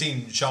sure you've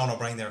seen Sean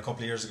O'Brien there a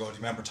couple of years ago. Do you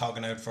remember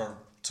talking out for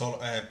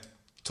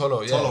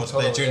Tullow to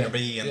play Junior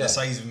B and the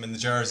size of him in the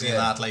jersey and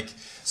that, like,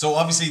 so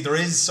obviously there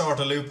is sort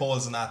of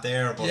loopholes in that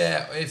there, but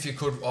if you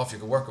could work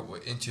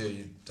it into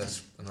you,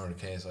 that's another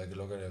case. I could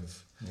look at it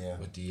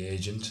with the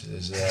agent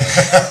is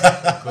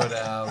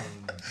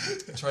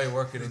could try to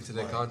work it into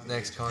the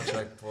next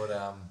contract,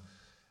 but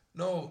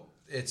no,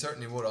 it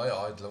certainly would.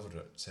 I'd love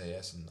to say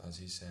yes, and as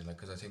he's saying, like,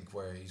 because I think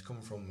where he's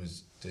coming from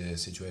is the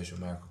situation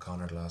with Mark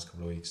O'Connor the last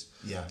couple of weeks.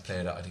 Yeah,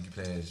 I think he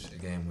played a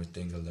game with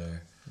Dingle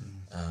there.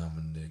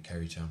 In the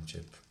Kerry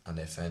Championship, and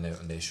they found out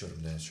and they shut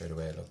him down straight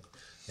away. Look,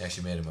 he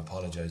actually made him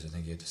apologise. I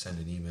think he had to send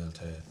an email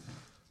to,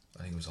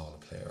 I think it was all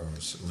the players,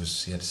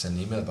 or he had to send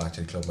an email back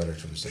to the club, whether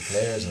it was the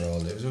players or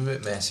all. It was a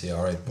bit messy,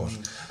 alright, but.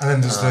 And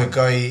then there's the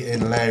guy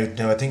in Loud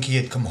now. I think he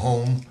had come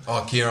home.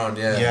 Oh, Kieran,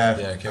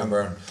 Kieran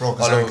Byrne broke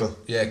his ankle.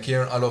 Yeah,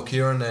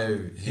 Kieran now.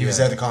 He was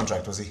out of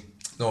contract, was he?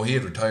 No, he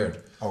had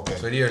retired. Okay.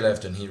 So a year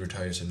left and he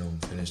retired, so no, I'm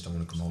finished, I'm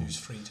going to come home. He was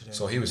free to do it.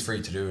 So he was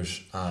free to do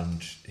it,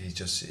 and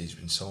he's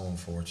been so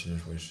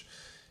unfortunate with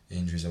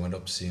injuries. I went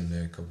up to see him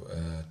there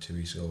 2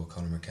 weeks ago with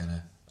Conor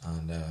McKenna,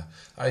 and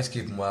I used to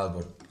keep him well,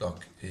 but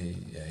look, he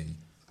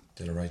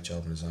did a right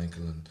job on his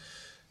ankle, and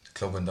the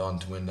club went on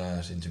to win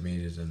that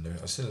intermediate, and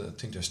I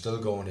think they're still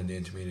going in the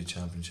intermediate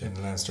championship.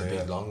 In Leinster,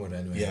 beat Longwood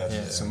anyway.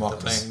 Yeah, so they're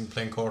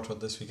playing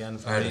Courtwood this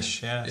weekend for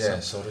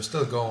Laois. So they're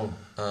still going,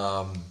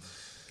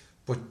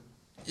 but.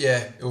 Yeah,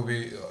 it would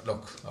be.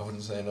 Look, I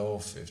wouldn't say no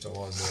if there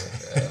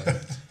was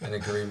an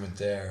agreement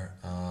there.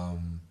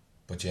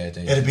 But yeah,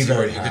 it'd be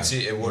very you hard. could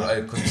see it. Would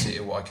I couldn't see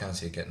it. I can't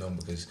see it getting done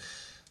because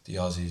the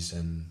Aussies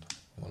and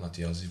not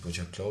the Aussies, but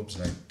your clubs,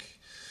 like,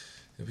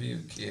 it'd be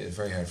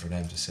very hard for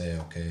them to say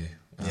okay.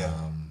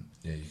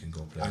 You can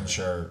go play. I'm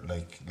sure,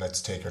 like,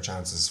 let's take our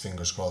chances.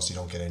 Fingers crossed you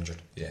don't get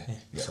injured. Yeah.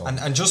 So.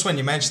 And just when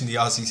you mentioned the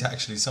Aussies,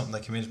 actually, something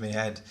that came into my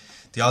head.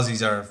 The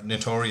Aussies are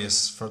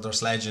notorious for their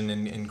sledging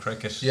in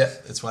cricket. Yeah,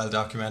 it's well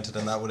documented,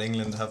 and that with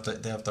England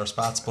they have their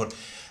spats. But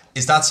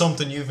is that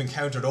something you've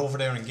encountered over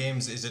there in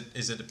games? Is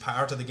it a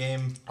part of the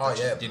game? Oh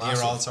yeah, did you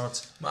hear all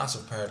sorts?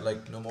 Massive part,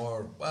 like no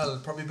more.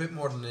 Well, probably a bit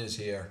more than it is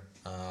here.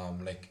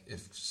 Like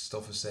if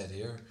stuff is said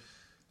here,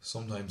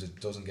 sometimes it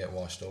doesn't get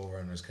washed over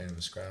and there's kind of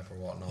a scrap or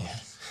whatnot. Yeah.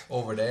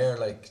 Over there,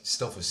 like,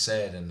 stuff is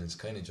said and it's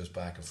kind of just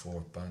back and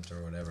forth banter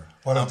or whatever.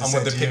 And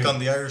would they pick on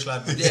the Irish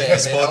lad? Yeah,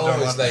 they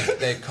always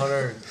like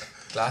Conor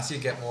Glassy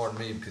get more than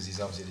me because he's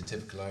obviously the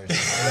typical Irish.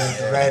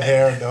 Red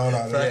hair, no.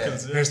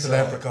 Here's the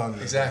leprechaun.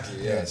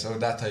 Exactly, yeah. So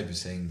that type of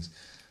things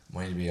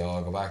might be,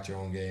 go back to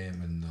your own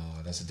game, and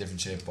that's a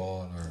different shape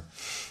ball, or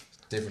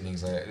different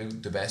things like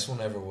that. The best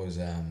one ever was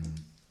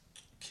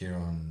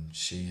Kieran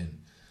Sheehan.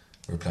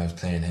 We were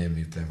playing him,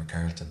 he was playing with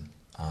Carlton,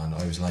 and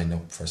I was lined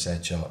up for a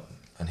set shot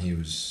and he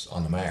was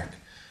on the mark,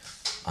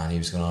 and he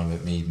was going on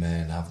with Mead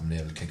Man, haven't been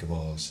able to kick a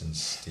ball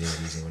since the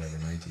 80s or whatever,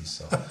 90s,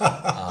 so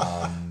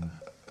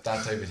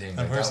that type of thing.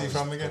 And where's he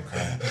from again?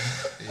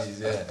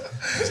 He's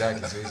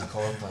exactly, so he's a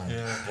Cork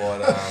man. But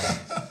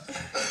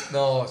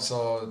no,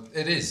 so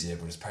it is,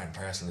 but it's part and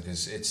parcel,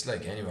 because it's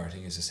like anywhere. I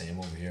think it's the same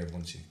over here.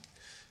 Once you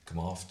come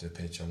off the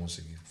pitch, or once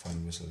you find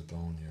the whistle is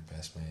blown, you're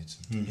best mates.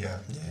 You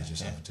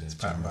just have to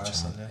part and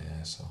parcel.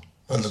 So.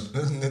 Well,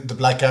 the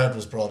black card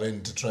was brought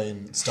in to try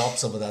and stop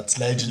some of that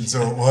sledging,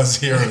 so it was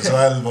here as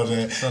well, but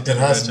it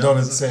hasn't done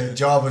its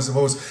job, I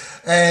suppose.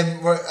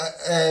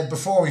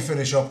 Before we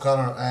finish up,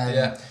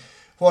 Conor,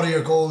 what are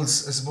your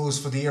goals, I suppose,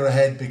 for the year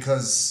ahead?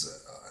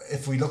 Because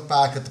if we look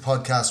back at the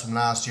podcast from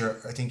last year,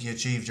 I think you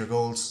achieved your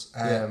goals.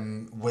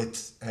 You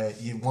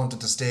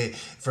wanted to stay,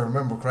 if I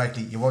remember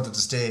correctly, you wanted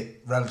to stay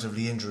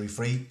relatively injury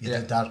free. You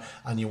did that,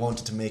 and you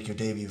wanted to make your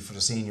debut for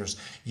the seniors.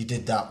 You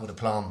did that with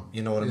aplomb.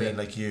 You know what I mean?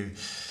 Like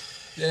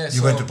Yeah,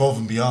 you went above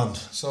and beyond.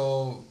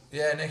 So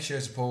yeah, next year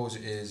I suppose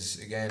is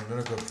again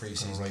another good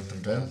pre-season write them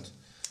under the down. belt.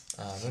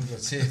 Another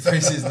good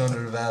pre-season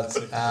under the belt.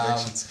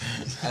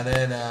 And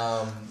then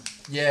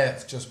yeah,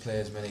 just play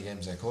as many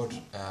games as I could.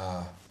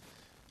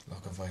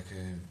 Look, if I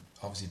could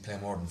obviously play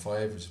more than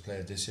 5, which I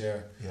played this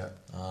year. Yeah.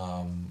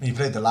 You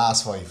played the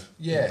last 5.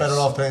 Yeah. You're better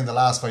off playing the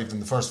last 5 than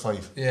the first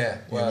 5. Yeah,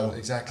 well, You know?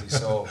 exactly.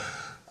 So,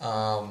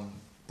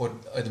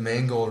 but the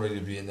main goal really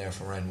to be in there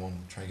for round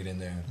 1. Try to get in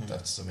there.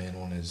 That's the main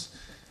one, is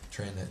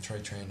try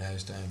train the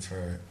house down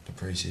for the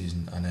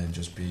pre-season, and then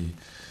just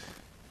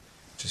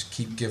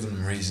keep giving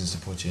them reasons to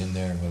put you in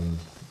there. Well,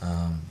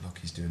 look,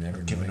 he's doing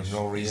everything. Giving right. them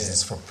no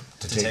reasons to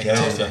take take you it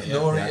out.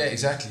 off, Yeah,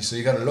 exactly. So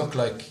you got to look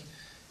like,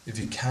 if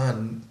you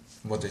can,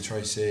 what they try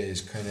to say is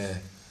kind of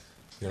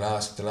the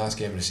last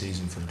game of the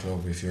season for the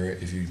club. If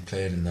you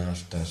played in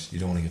that you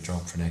don't want to get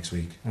dropped for next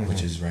week,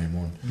 which is round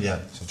 1. Yeah.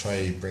 So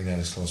try bring that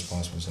as close as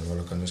possible. So well,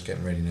 look, I'm just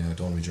getting ready now. I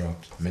don't want to be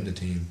dropped. I'm in the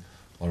team.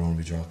 I don't want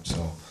to be dropped.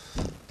 So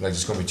like,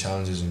 there's going to be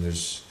challenges, and I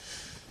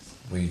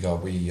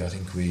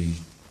think we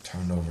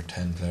turned over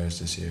 10 players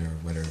this year.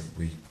 Whether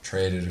we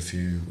traded a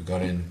few, we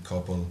got in a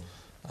couple.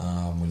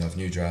 We'll have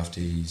new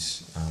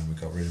draftees.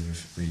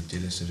 We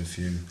delisted a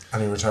few.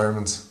 Any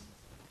retirements?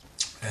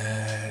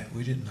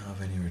 We didn't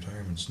have any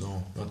retirements.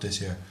 No, not this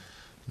year.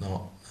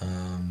 No,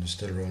 they're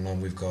still rolling on.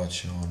 We've got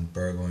Sean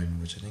Burgoyne,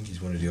 which I think he's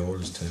one of the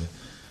oldest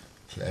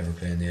to ever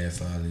play in the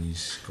AFL.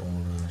 He's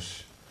going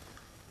at,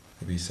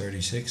 he'll be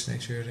 36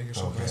 next year, I think, or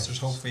something. Okay. There's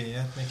hope for you,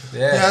 yeah. Make it.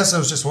 Yeah. So I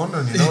was just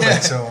wondering, you know,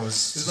 like, so I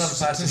was. It's not a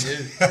pass to you.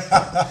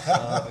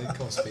 He'd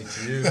come speak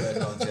to you about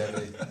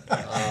longevity.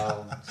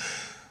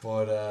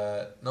 But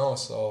no,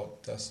 so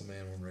that's the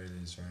main one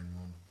really, is round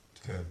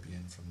 1 to be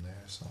in from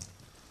there. So,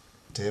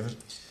 David?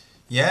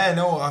 Yeah,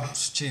 no,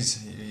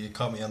 jeez, you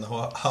caught me on the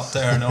hop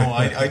there. No,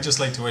 I just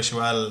like to wish you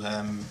well.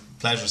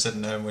 Pleasure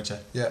sitting down with you.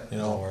 Yeah, you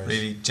no know, worries.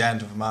 really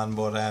gent of a man,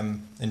 but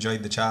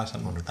enjoyed the chat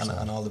and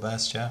 100%. all the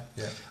best. Yeah.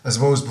 Yeah. I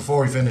suppose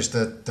before we finish,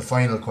 the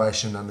final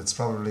question, and it's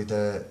probably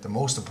the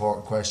most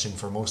important question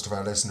for most of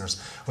our listeners,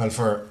 well,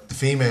 for the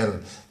female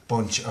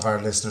bunch of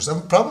our listeners,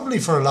 and probably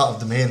for a lot of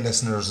the male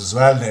listeners as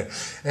well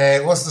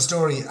there. What's the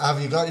story?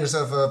 Have you got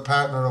yourself a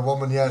partner, a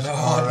woman yet? No,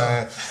 or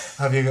no.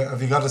 Have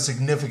you got a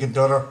significant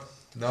other?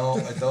 No,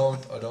 I don't.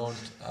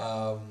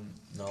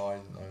 No,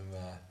 I'm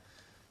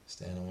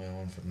staying on my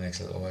own for the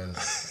next little while. A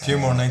few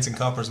more nights in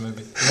coppers,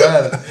 maybe.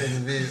 Well, it'll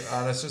be,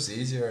 and it's just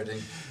easier, I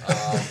think.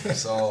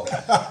 So,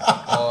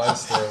 I'll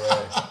stay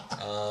away.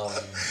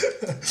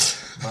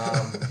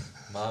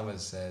 Mom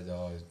has said,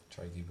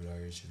 try to keep it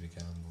Irish if you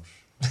can, but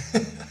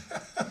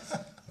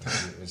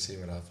we'll see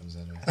what happens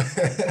anyway.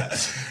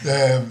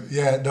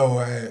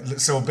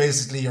 So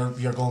basically,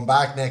 you're going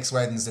back next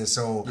Wednesday.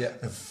 So Yeah.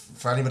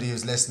 for anybody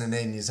who's listening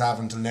in, you have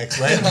until next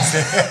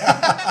Wednesday.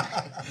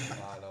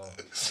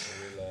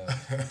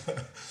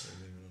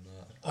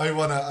 I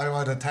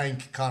wanna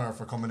thank Conor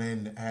for coming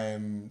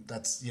in.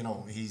 That's, you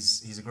know,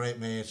 he's a great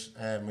mate.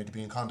 We'd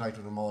be in contact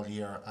with him all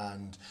year,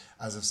 and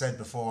as I've said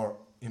before,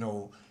 you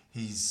know,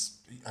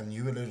 and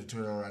you alluded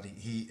to it already,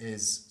 he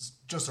is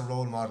just a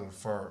role model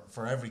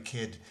for every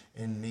kid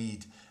in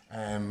Meath.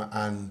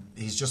 And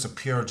he's just a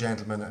pure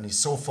gentleman, and he's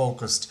so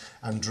focused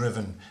and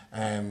driven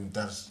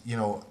that, you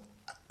know,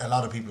 a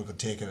lot of people could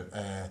take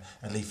a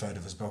leaf out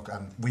of his book.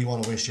 And we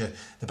want to wish you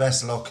the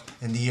best of luck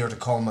in the year to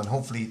come, and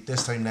hopefully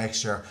this time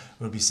next year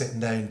we'll be sitting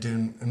down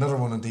doing another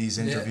one of these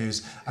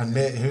interviews, and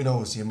who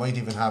knows, you might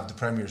even have the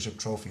Premiership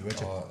trophy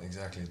with you. Oh,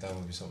 exactly, that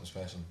would be something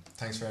special.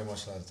 Thanks very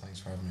much, lad. Thanks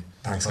for having me.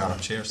 Thanks, Conor.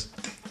 Cheers.